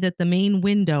can see that the main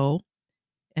window,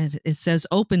 and it says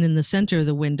open in the center of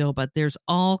the window, but there's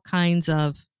all kinds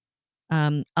of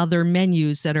other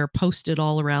menus that are posted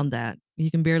all around that.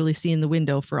 You can barely see in the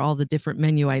window for all the different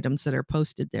menu items that are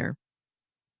posted there.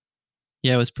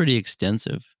 Yeah, it was pretty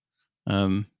extensive.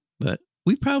 But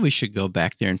we probably should go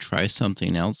back there and try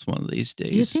something else one of these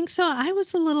days. You think so?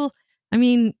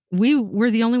 We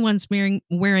were the only ones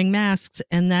wearing masks,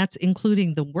 and that's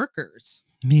including the workers.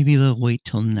 Maybe they'll wait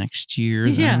till next year.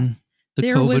 Yeah. Then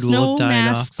there COVID was no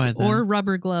masks or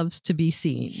rubber gloves to be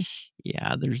seen.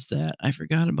 Yeah, there's that. I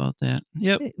forgot about that.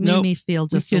 Yep. It made me feel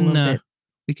just a little bit.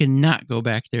 We cannot go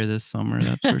back there this summer,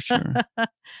 that's for sure.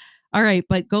 All right,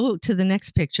 but go to the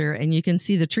next picture and you can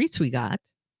see the treats we got.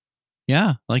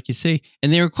 Yeah, like you say.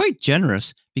 And they were quite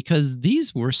generous because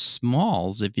these were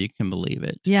smalls, if you can believe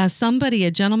it. Yeah,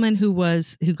 a gentleman who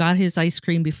got his ice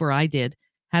cream before I did,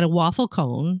 had a waffle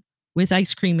cone with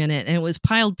ice cream in it, and it was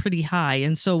piled pretty high.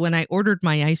 And so when I ordered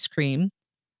my ice cream,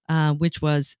 which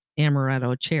was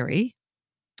amaretto cherry,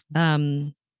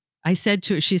 I said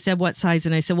to her, she said, what size?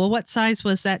 And I said, well, what size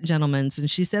was that gentleman's?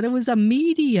 And she said it was a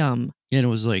medium. And it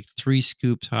was like 3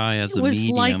 scoops high as a medium.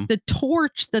 It was like the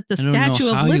torch that the Statue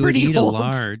of Liberty holds. A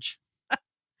large.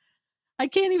 I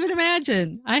can't even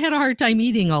imagine. I had a hard time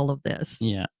eating all of this.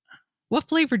 Yeah. What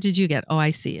flavor did you get? Oh,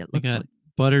 I see. It looks like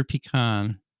butter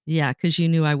pecan. Yeah, because you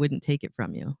knew I wouldn't take it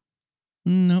from you.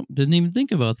 Nope, didn't even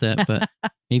think about that, but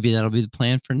maybe that'll be the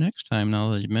plan for next time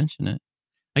now that you mention it.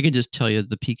 I could just tell you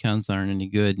the pecans aren't any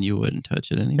good and you wouldn't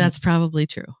touch it anyways. That's probably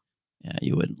true. Yeah,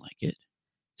 you wouldn't like it.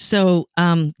 So,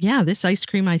 yeah, this ice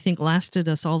cream, I think, lasted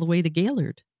us all the way to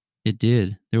Gaylord. It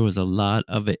did. There was a lot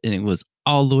of it, and it was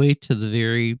all the way to the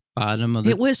very bottom of the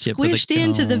It was tip of the squished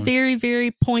into the cone. very,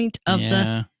 very point of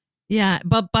the, Yeah.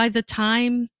 but by the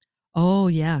time, oh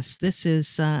yes, this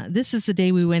is the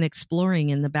day we went exploring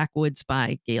in the backwoods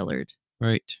by Gaylord.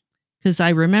 Right. Because I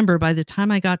remember by the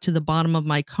time I got to the bottom of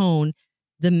my cone,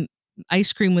 the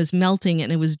ice cream was melting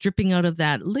and it was dripping out of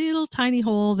that little tiny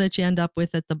hole that you end up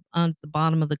with on the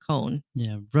bottom of the cone,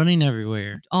 Yeah, running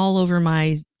everywhere. all over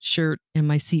my shirt and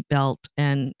my seatbelt,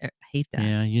 and I hate that.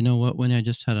 Yeah, you know what? When I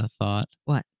just had a thought.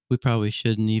 What? We probably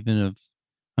shouldn't even have.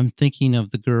 I'm thinking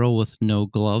of the girl with no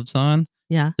gloves on.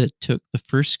 Yeah. That took the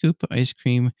first scoop of ice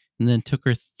cream and then took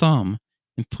her thumb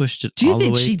and pushed it Do you all the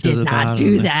think way she to did the not bottom do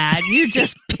of the- that? You're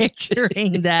just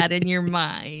picturing that in your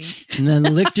mind. and then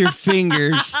licked her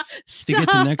fingers to get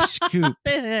the next scoop.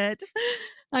 It.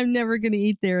 I'm never going to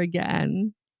eat there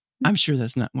again. I'm sure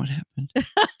that's not what happened.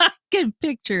 I can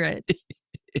picture it.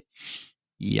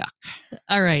 Yuck.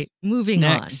 All right, moving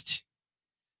on. Next.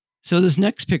 So this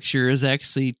next picture is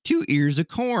actually 2 ears of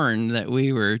corn that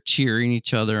we were cheering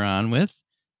each other on with.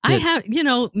 I have,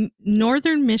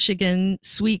 Northern Michigan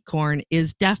sweet corn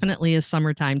is definitely a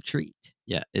summertime treat.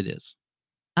 Yeah, it is.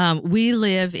 We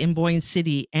live in Boyne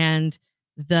City, and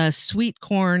the sweet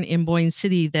corn in Boyne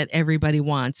City that everybody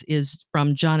wants is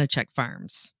from Johnachek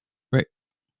Farms. Right.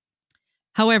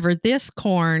 However, this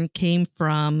corn came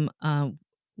from,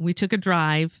 we took a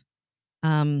drive.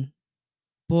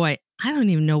 Boy, I don't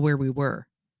even know where we were.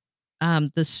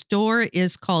 The store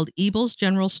is called Ebel's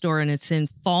General Store, and it's in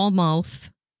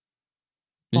Falmouth.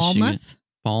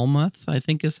 Falmouth, I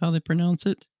think is how they pronounce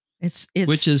it. It's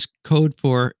which is code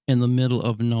for in the middle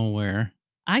of nowhere.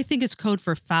 I think it's code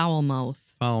for foul mouth.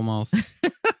 Foul mouth.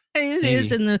 It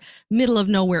is in the middle of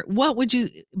nowhere. Where would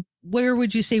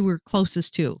you say we're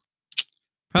closest to?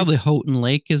 Probably Houghton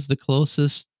Lake is the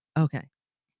closest. Okay.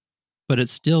 But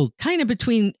it's still kind of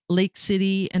between Lake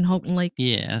City and Houghton Lake.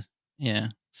 Yeah. Yeah.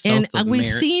 And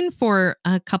we've seen for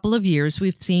a couple of years,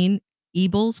 we've seen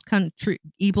Ebel's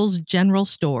General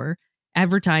Store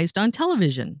advertised on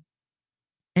television.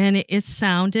 And it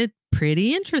sounded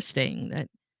pretty interesting that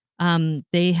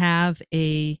they have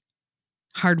a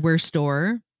hardware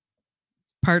store,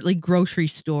 partly grocery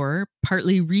store,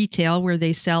 partly retail where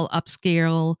they sell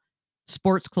upscale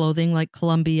sports clothing like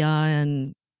Columbia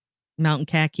and Mountain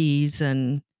Khakis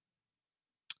and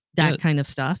that kind of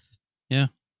stuff. Yeah.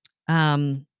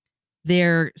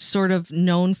 They're sort of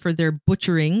known for their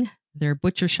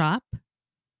butcher shop.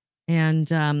 And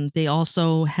they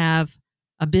also have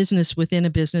a business within a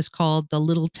business called the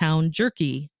Little Town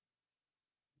Jerky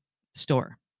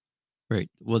store.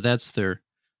 Right. Well, that's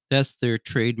their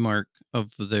trademark of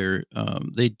their,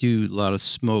 they do a lot of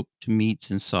smoked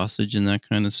meats and sausage and that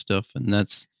kind of stuff. And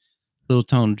that's Little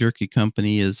Town Jerky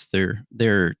Company is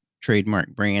their trademark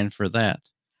brand for that.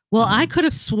 Well, I could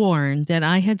have sworn that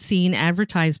I had seen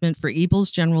advertisement for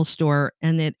Ebel's General Store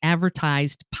and it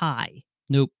advertised pie.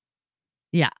 Nope.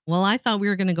 Yeah. Well, I thought we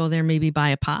were going to go there, maybe buy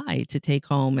a pie to take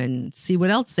home and see what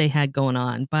else they had going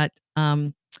on. But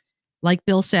like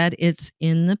Bill said, it's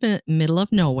in the middle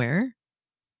of nowhere.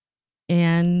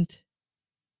 And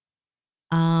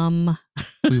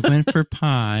we went for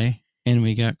pie and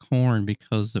we got corn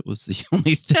because it was the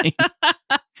only thing.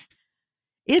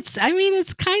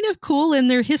 It's kind of cool in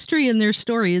their history and their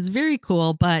story. It's very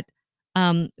cool. But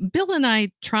Bill and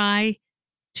I try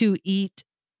to eat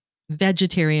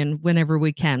vegetarian whenever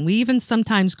we can. We even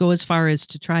sometimes go as far as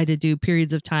to try to do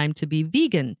periods of time to be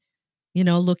vegan,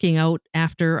 looking out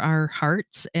after our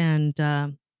hearts and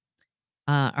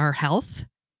our health.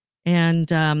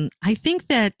 And I think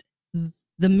that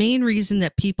the main reason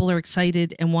that people are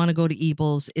excited and want to go to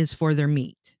Ebel's is for their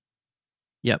meat.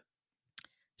 Yep.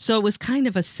 So it was kind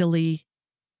of a silly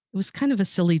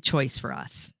choice for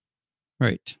us.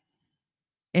 Right.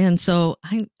 And so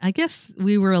I guess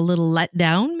we were a little let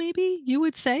down, maybe you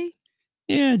would say.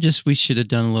 Yeah, we should have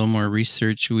done a little more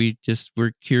research. We just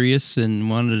were curious and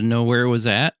wanted to know where it was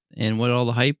at and what all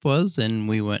the hype was. And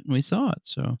we went and we saw it.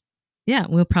 So yeah,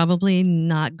 we'll probably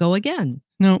not go again.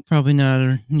 No, probably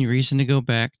not any reason to go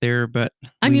back there. But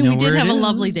we did have a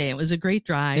lovely day. It was a great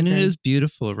drive. And it is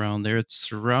beautiful around there. It's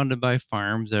surrounded by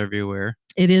farms everywhere.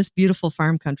 It is beautiful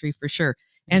farm country for sure.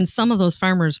 And some of those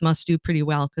farmers must do pretty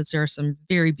well because there are some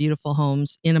very beautiful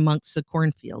homes in amongst the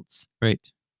cornfields. Right.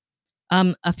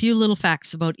 A few little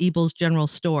facts about Ebel's General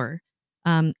Store.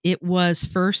 It was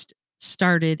first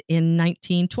started in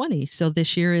 1920. So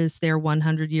this year is their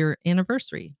 100-year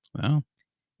anniversary. Wow.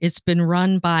 It's been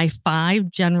run by 5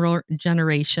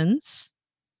 generations.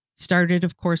 Started,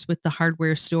 of course, with the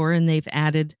hardware store, and they've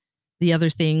added the other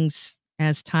things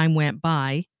as time went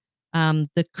by.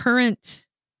 The current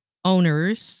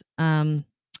owners,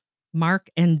 Mark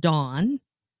and Dawn,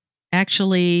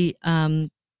 actually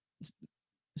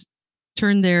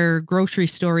turned their grocery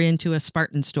store into a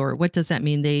Spartan store. What does that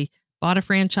mean? They bought a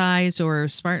franchise or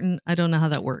Spartan? I don't know how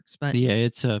that works, but yeah,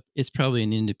 it's probably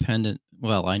an independent.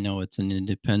 Well, I know it's an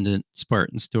independent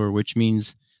Spartan store, which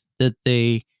means that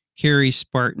they carry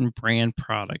Spartan brand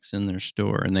products in their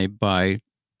store, and they buy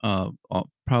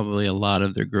probably a lot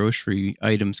of their grocery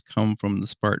items come from the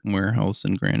Spartan warehouse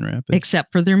in Grand Rapids,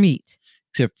 except for their meat.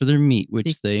 Except for their meat,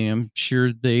 which I'm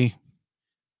sure they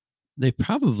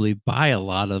probably buy a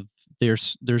lot of.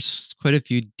 There's quite a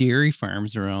few dairy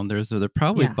farms around there, so they're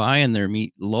probably buying their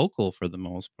meat local for the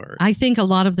most part. I think a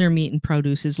lot of their meat and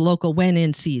produce is local when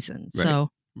in season. Right. So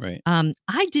right.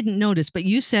 I didn't notice, but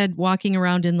you said walking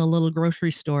around in the little grocery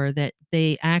store that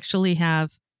they actually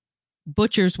have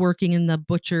butchers working in the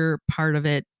butcher part of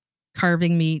it,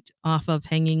 carving meat off of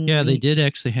hanging. Yeah, meat. They did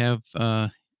actually have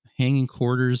hanging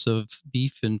quarters of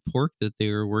beef and pork that they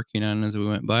were working on as we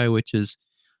went by, which is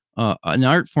an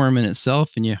art form in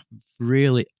itself, and you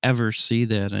rarely ever see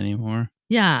that anymore.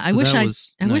 Yeah, I wish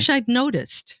I'd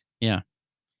noticed. Yeah,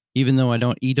 even though I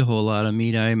don't eat a whole lot of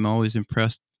meat, I'm always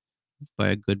impressed by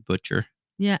a good butcher.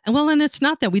 Yeah, well, and it's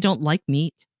not that we don't like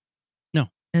meat. No,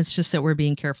 it's just that we're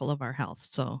being careful of our health.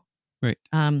 So right.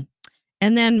 And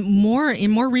then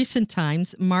in more recent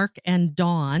times, Mark and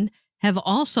Dawn have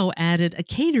also added a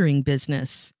catering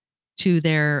business to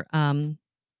their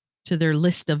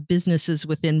list of businesses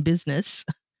within business.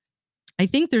 I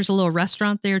think there's a little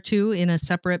restaurant there too in a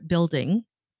separate building,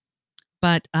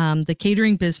 but the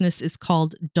catering business is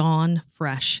called Dawn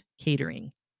Fresh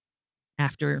Catering,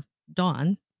 after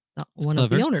Dawn, one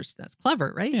of the owners. That's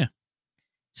clever, right? Yeah.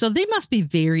 So they must be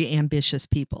very ambitious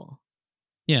people.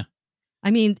 Yeah.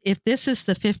 I mean, if this is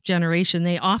the 5th generation,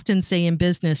 they often say in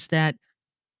business that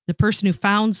the person who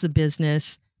founds the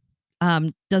business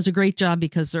does a great job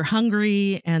because they're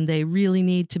hungry and they really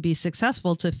need to be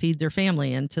successful to feed their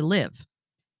family and to live.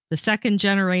 The 2nd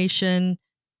generation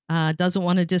doesn't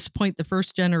want to disappoint the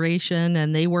 1st generation,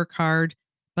 and they work hard.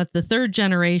 But the 3rd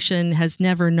generation has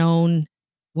never known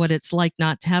what it's like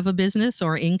not to have a business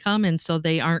or income, and so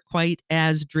they aren't quite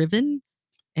as driven.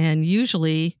 And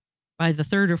usually by the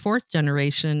 3rd or 4th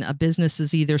generation, a business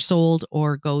is either sold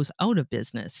or goes out of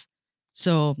business.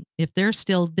 So if they're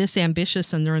still this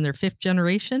ambitious and they're in their 5th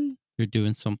generation, they're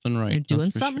doing something right. They're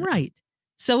doing something right.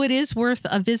 So it is worth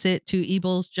a visit to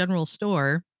Ebel's General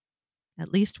Store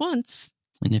at least once.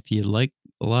 And if you like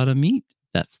a lot of meat,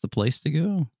 that's the place to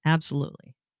go.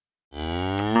 Absolutely.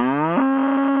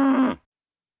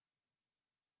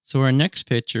 So our next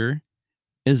picture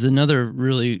is another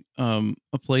really a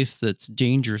place that's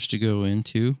dangerous to go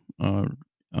into.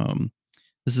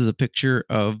 This is a picture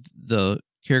of the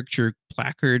caricature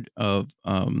placard of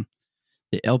the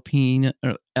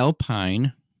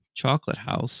Alpine Chocolate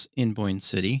House in Boyne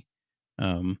City.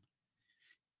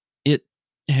 It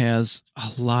has a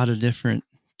lot of different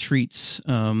treats.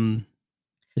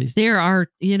 There are,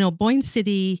 Boyne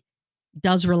City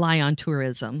does rely on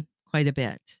tourism quite a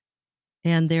bit.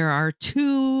 And there are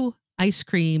 2 ice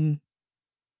cream,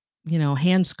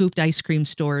 hand scooped ice cream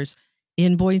stores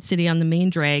in Boyne City on the main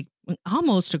drag,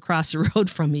 almost across the road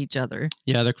from each other.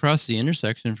 Yeah, they're across the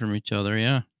intersection from each other.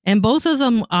 Yeah. And both of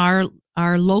them are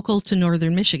local to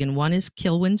Northern Michigan. One is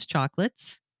Kilwins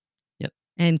Chocolates. Yep.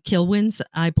 And Kilwins,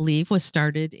 I believe, was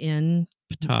started in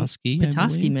Petoskey,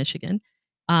 Michigan.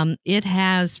 It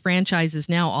has franchises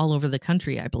now all over the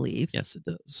country, I believe. Yes, it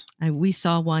does. We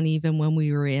saw one even when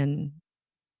we were in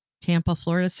Tampa,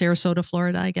 Florida, Sarasota,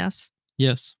 Florida, I guess.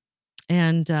 Yes.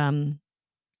 And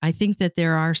I think that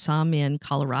there are some in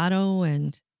Colorado.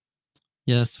 And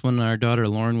yes, when our daughter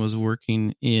Lauren was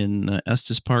working in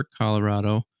Estes Park,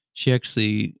 Colorado, she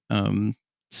actually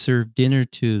served dinner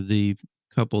to the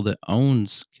couple that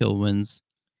owns Kilwins.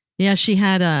 Yeah, she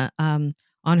had on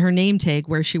her name tag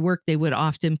where she worked, they would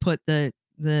often put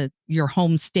your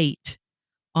home state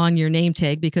on your name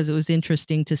tag because it was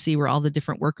interesting to see where all the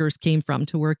different workers came from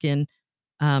to work in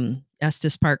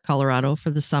Estes Park, Colorado for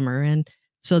the summer. And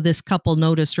so this couple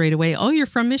noticed right away, oh, you're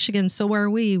from Michigan. So are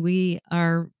we. We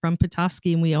are from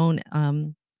Petoskey and we own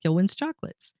Kilwins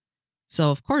Chocolates.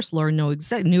 So, of course, Lauren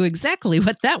knew exactly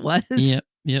what that was.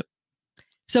 Yep.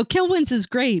 So Kilwins is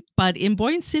great, but in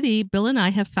Boyne City, Bill and I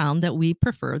have found that we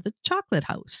prefer the Chocolate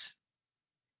House.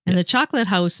 And the Chocolate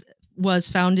House was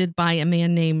founded by a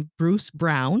man named Bruce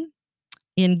Brown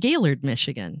in Gaylord,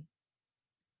 Michigan.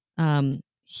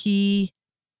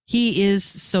 He is,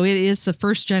 so it is the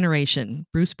first generation.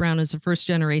 Bruce Brown is the first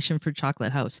generation for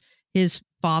Chocolate House. His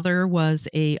father was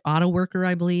a auto worker,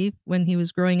 I believe, when he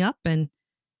was growing up. And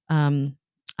I'm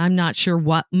not sure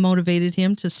what motivated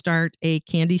him to start a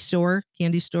candy store /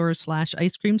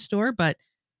 ice cream store, but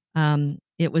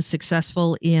it was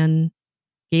successful in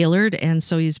Gaylord. And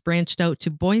so he's branched out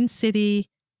to Boyne City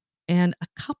and a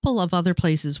couple of other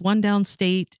places, one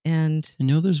downstate. And I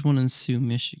know there's one in Sioux,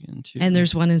 Michigan, too. And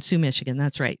there's one in Sioux, Michigan.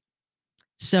 That's right.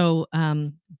 So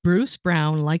Bruce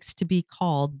Brown likes to be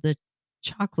called the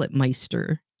Chocolate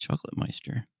Meister. Chocolate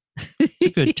Meister. It's a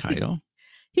good title.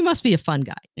 He must be a fun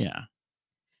guy. Yeah.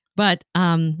 But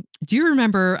do you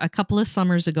remember a couple of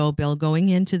summers ago, Bill, going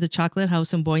into the Chocolate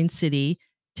House in Boyne City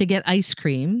to get ice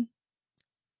cream?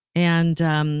 And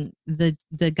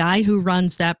the guy who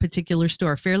runs that particular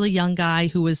store, fairly young guy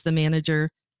who was the manager,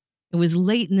 it was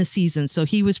late in the season, so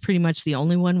he was pretty much the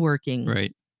only one working.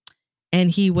 Right. And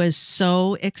he was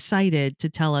so excited to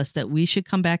tell us that we should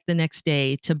come back the next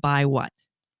day to buy what?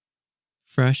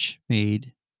 Fresh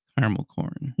made caramel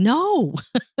corn. No,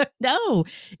 no.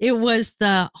 It was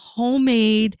the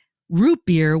homemade root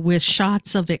beer with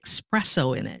shots of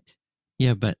espresso in it.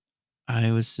 Yeah, but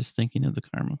I was just thinking of the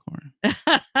caramel corn.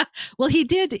 Well, he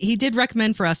did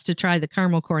recommend for us to try the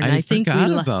caramel corn. I think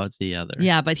forgot about the other.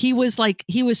 Yeah, but he was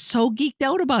so geeked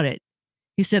out about it.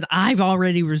 He said, I've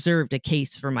already reserved a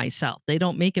case for myself. They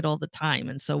don't make it all the time.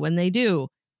 And so when they do,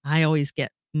 I always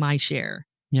get my share.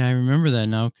 Yeah, I remember that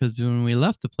now because when we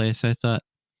left the place, I thought,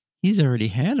 he's already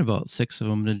had about 6 of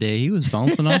them today. He was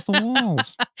bouncing off the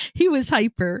walls. He was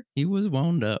hyper. He was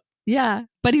wound up. Yeah,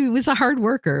 but he was a hard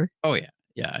worker. Oh, yeah.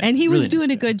 Yeah. And he was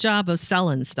doing a good job of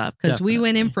selling stuff because we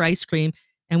went in for ice cream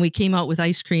and we came out with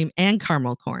ice cream and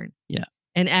caramel corn. Yeah.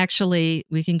 And actually,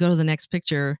 we can go to the next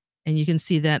picture and you can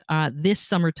see that this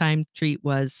summertime treat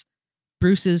was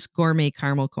Bruce's Gourmet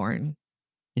Caramel Corn.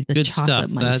 The good Chocolate stuff.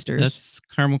 Meisters. That's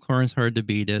caramel corn is hard to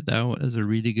beat it. That was a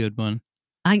really good one.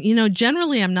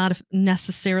 Generally, I'm not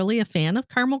necessarily a fan of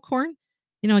caramel corn.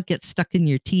 It gets stuck in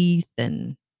your teeth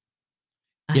and.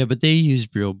 Yeah, but they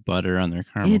used real butter on their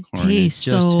caramel corn. It tastes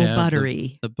so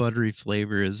buttery. The buttery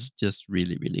flavor is just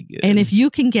really, really good. And if you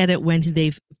can get it when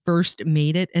they've first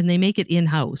made it, and they make it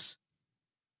in-house.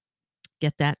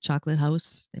 Get that, Chocolate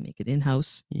House? They make it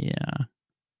in-house. Yeah.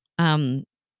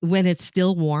 When it's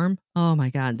still warm, oh my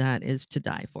God, that is to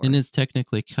die for. And it's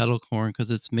technically kettle corn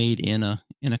because it's made in a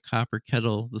copper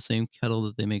kettle, the same kettle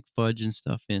that they make fudge and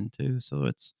stuff into. So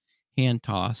it's hand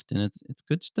tossed and it's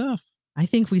good stuff. I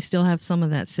think we still have some of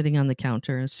that sitting on the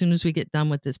counter. As soon as we get done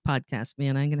with this podcast,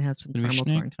 man, I'm going to have some caramel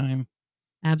corn. Time.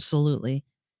 Absolutely.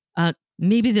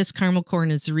 Maybe this caramel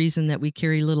corn is the reason that we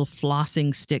carry little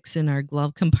flossing sticks in our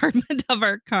glove compartment of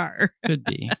our car. Could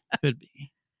be.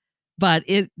 But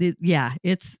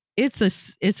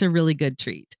it's a really good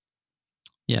treat.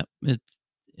 Yeah,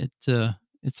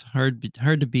 it's hard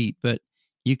to beat, but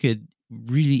you could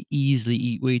really easily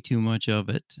eat way too much of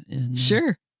it. And,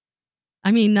 sure.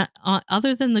 I mean,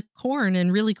 other than the corn,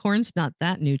 and really corn's not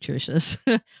that nutritious.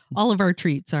 All of our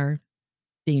treats are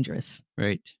dangerous.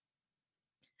 Right.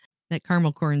 That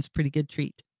caramel corn's a pretty good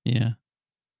treat. Yeah.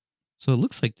 So it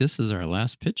looks like this is our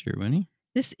last picture, Winnie.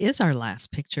 This is our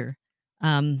last picture.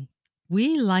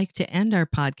 We like to end our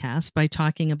podcast by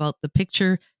talking about the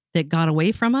picture that got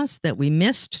away from us, that we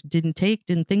missed, didn't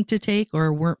think to take,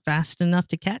 or weren't fast enough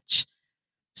to catch.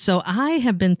 So I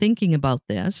have been thinking about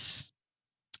this,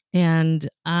 and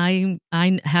I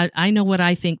know what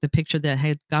I think the picture that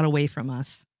had got away from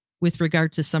us with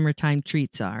regard to summertime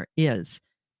treats is.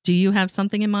 Do you have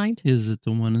something in mind? Is it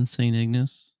the one in St.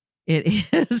 Ignace? It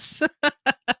is.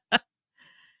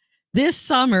 This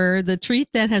summer, the treat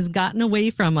that has gotten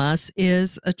away from us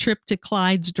is a trip to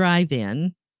Clyde's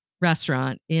Drive-In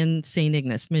restaurant in St.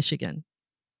 Ignace, Michigan.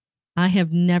 I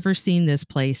have never seen this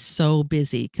place so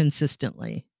busy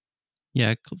consistently.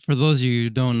 Yeah, for those of you who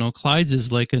don't know, Clyde's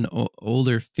is like an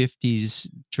older 50s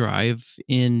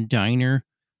drive-in diner.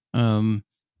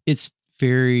 It's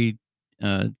very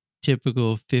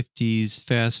typical 50s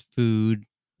fast food.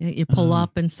 You pull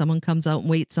up and someone comes out and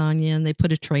waits on you, and they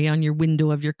put a tray on your window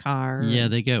of your car. Yeah,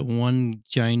 they got one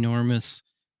ginormous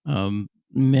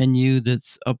menu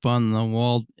that's up on the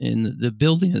wall. And the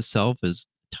building itself is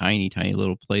tiny, tiny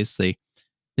little place.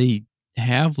 They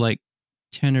have like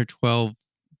 10 or 12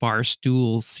 bar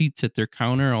stool seats at their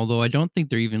counter, although I don't think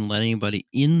they're even letting anybody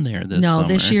in there this summer.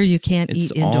 This year you can't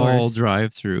eat indoors. It's all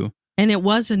drive-through. And it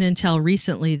wasn't until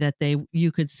recently that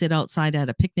you could sit outside at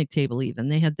a picnic table even.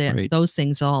 They had those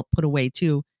things all put away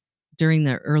too during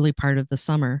the early part of the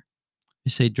summer.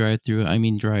 I say drive through, I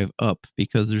mean drive up,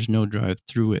 because there's no drive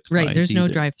through at Right. Clyde's There's no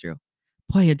either. drive through.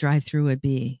 Boy, a drive through would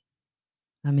be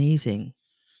amazing.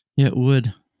 Yeah, it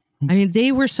would. I mean,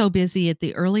 they were so busy at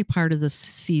the early part of the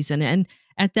season. And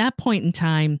at that point in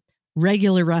time,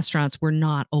 regular restaurants were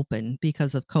not open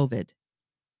because of COVID.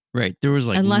 Right. There was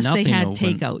like Unless they nothing had open.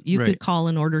 takeout. You Right. could call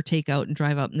and order takeout and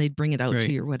drive up and they'd bring it out Right.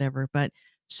 to you or whatever. But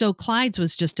so Clyde's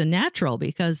was just a natural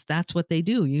because that's what they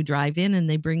do. You drive in and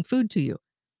they bring food to you.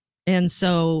 And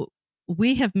so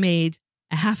we have made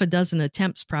a half a dozen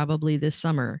attempts probably this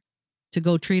summer to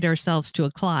go treat ourselves to a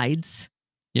Clyde's.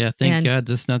 Yeah, thank And- God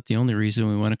that's not the only reason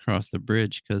we went across the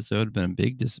bridge, because that would have been a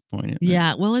big disappointment.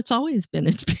 Yeah, well, it's always been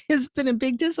it's been a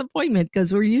big disappointment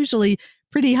because we're usually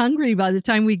pretty hungry by the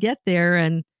time we get there,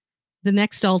 and the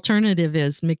next alternative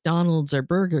is McDonald's or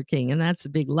Burger King, and that's a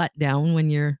big letdown when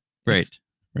you're Right.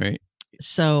 Right.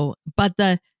 So, but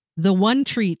the one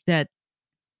treat that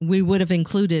we would have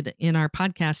included in our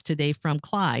podcast today from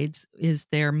Clyde's is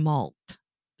their malt,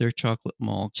 Their chocolate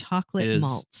malt chocolate is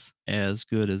malts. as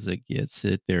good as it gets.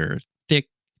 They're thick.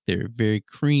 They're very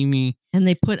creamy. And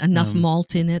they put enough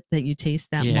malt in it that you taste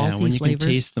that Yeah, malty when you flavor. can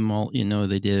taste the malt, you know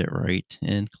they did it right.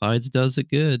 And Clyde's does it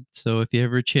good. So if you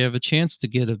ever have a chance to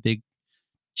get a big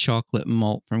chocolate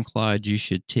malt from Clyde, you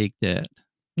should take that.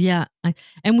 Yeah.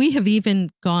 And we have even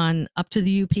gone up to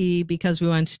the UP because we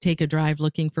wanted to take a drive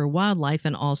looking for wildlife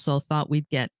and also thought we'd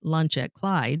get lunch at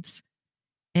Clyde's.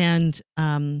 And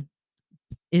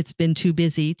it's been too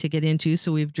busy to get into.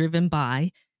 So we've driven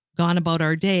by, gone about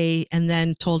our day, and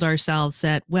then told ourselves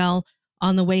that, well,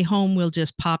 on the way home, we'll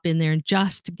just pop in there and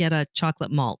just get a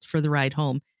chocolate malt for the ride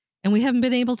home. And we haven't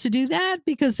been able to do that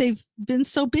because they've been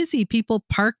so busy. People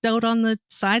parked out on the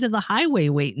side of the highway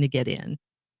waiting to get in.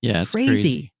 Yeah, it's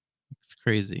crazy. It's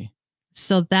crazy.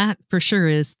 So that for sure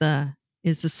is the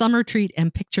summer treat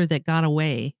and picture that got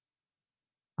away.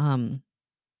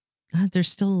 There's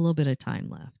still a little bit of time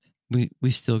left.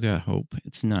 We still got hope.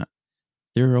 It's not.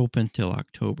 They're open till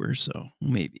October, so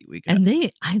maybe we got. And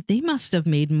they must have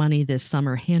made money this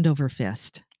summer, hand over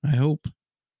fist. I hope.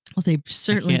 Well, they've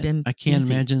certainly been. I can't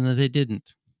busy. imagine that they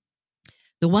didn't.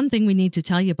 The one thing we need to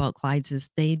tell you about Clyde's is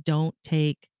they don't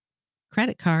take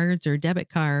credit cards or debit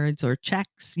cards or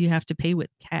checks. You have to pay with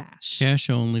cash. Cash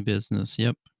only business.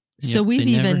 Yep. So we've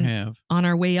they never even have. on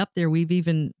our way up there, we've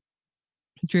even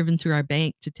driven through our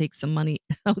bank to take some money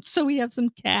out so we have some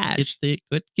cash. Get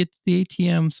to the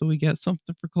ATM so we got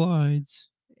something for Clyde's.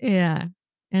 Yeah.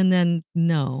 And then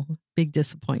no, big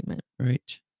disappointment.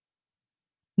 Right.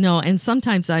 No, and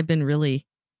sometimes I've been really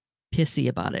pissy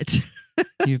about it.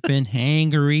 You've been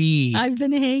hangry. I've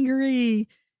been hangry.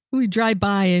 We drive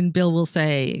by and Bill will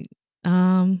say,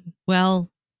 well, do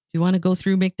you want to go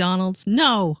through McDonald's?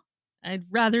 No, I'd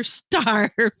rather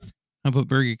starve. How about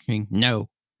Burger King? No.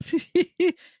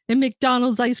 And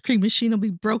McDonald's ice cream machine will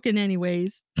be broken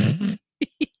anyways.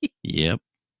 Yep.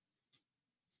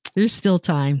 There's still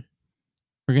time.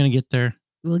 We're going to get there.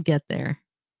 We'll get there.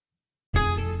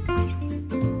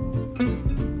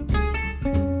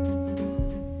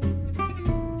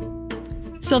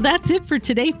 So that's it for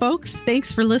today, folks.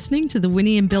 Thanks for listening to the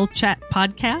Winnie and Bill Chat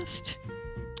podcast.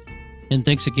 And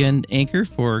thanks again, Anchor,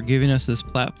 for giving us this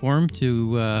platform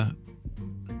to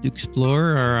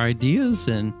explore our ideas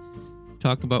and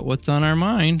talk about what's on our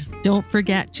mind. Don't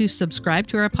forget to subscribe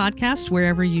to our podcast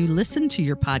wherever you listen to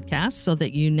your podcast so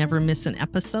that you never miss an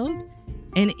episode.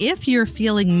 And if you're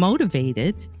feeling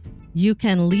motivated, you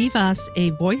can leave us a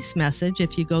voice message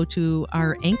if you go to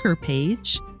our Anchor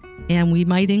page, and we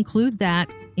might include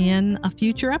that in a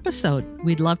future episode.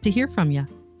 We'd love to hear from you.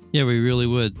 Yeah, we really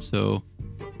would. So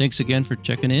thanks again for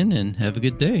checking in and have a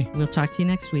good day. We'll talk to you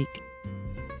next week.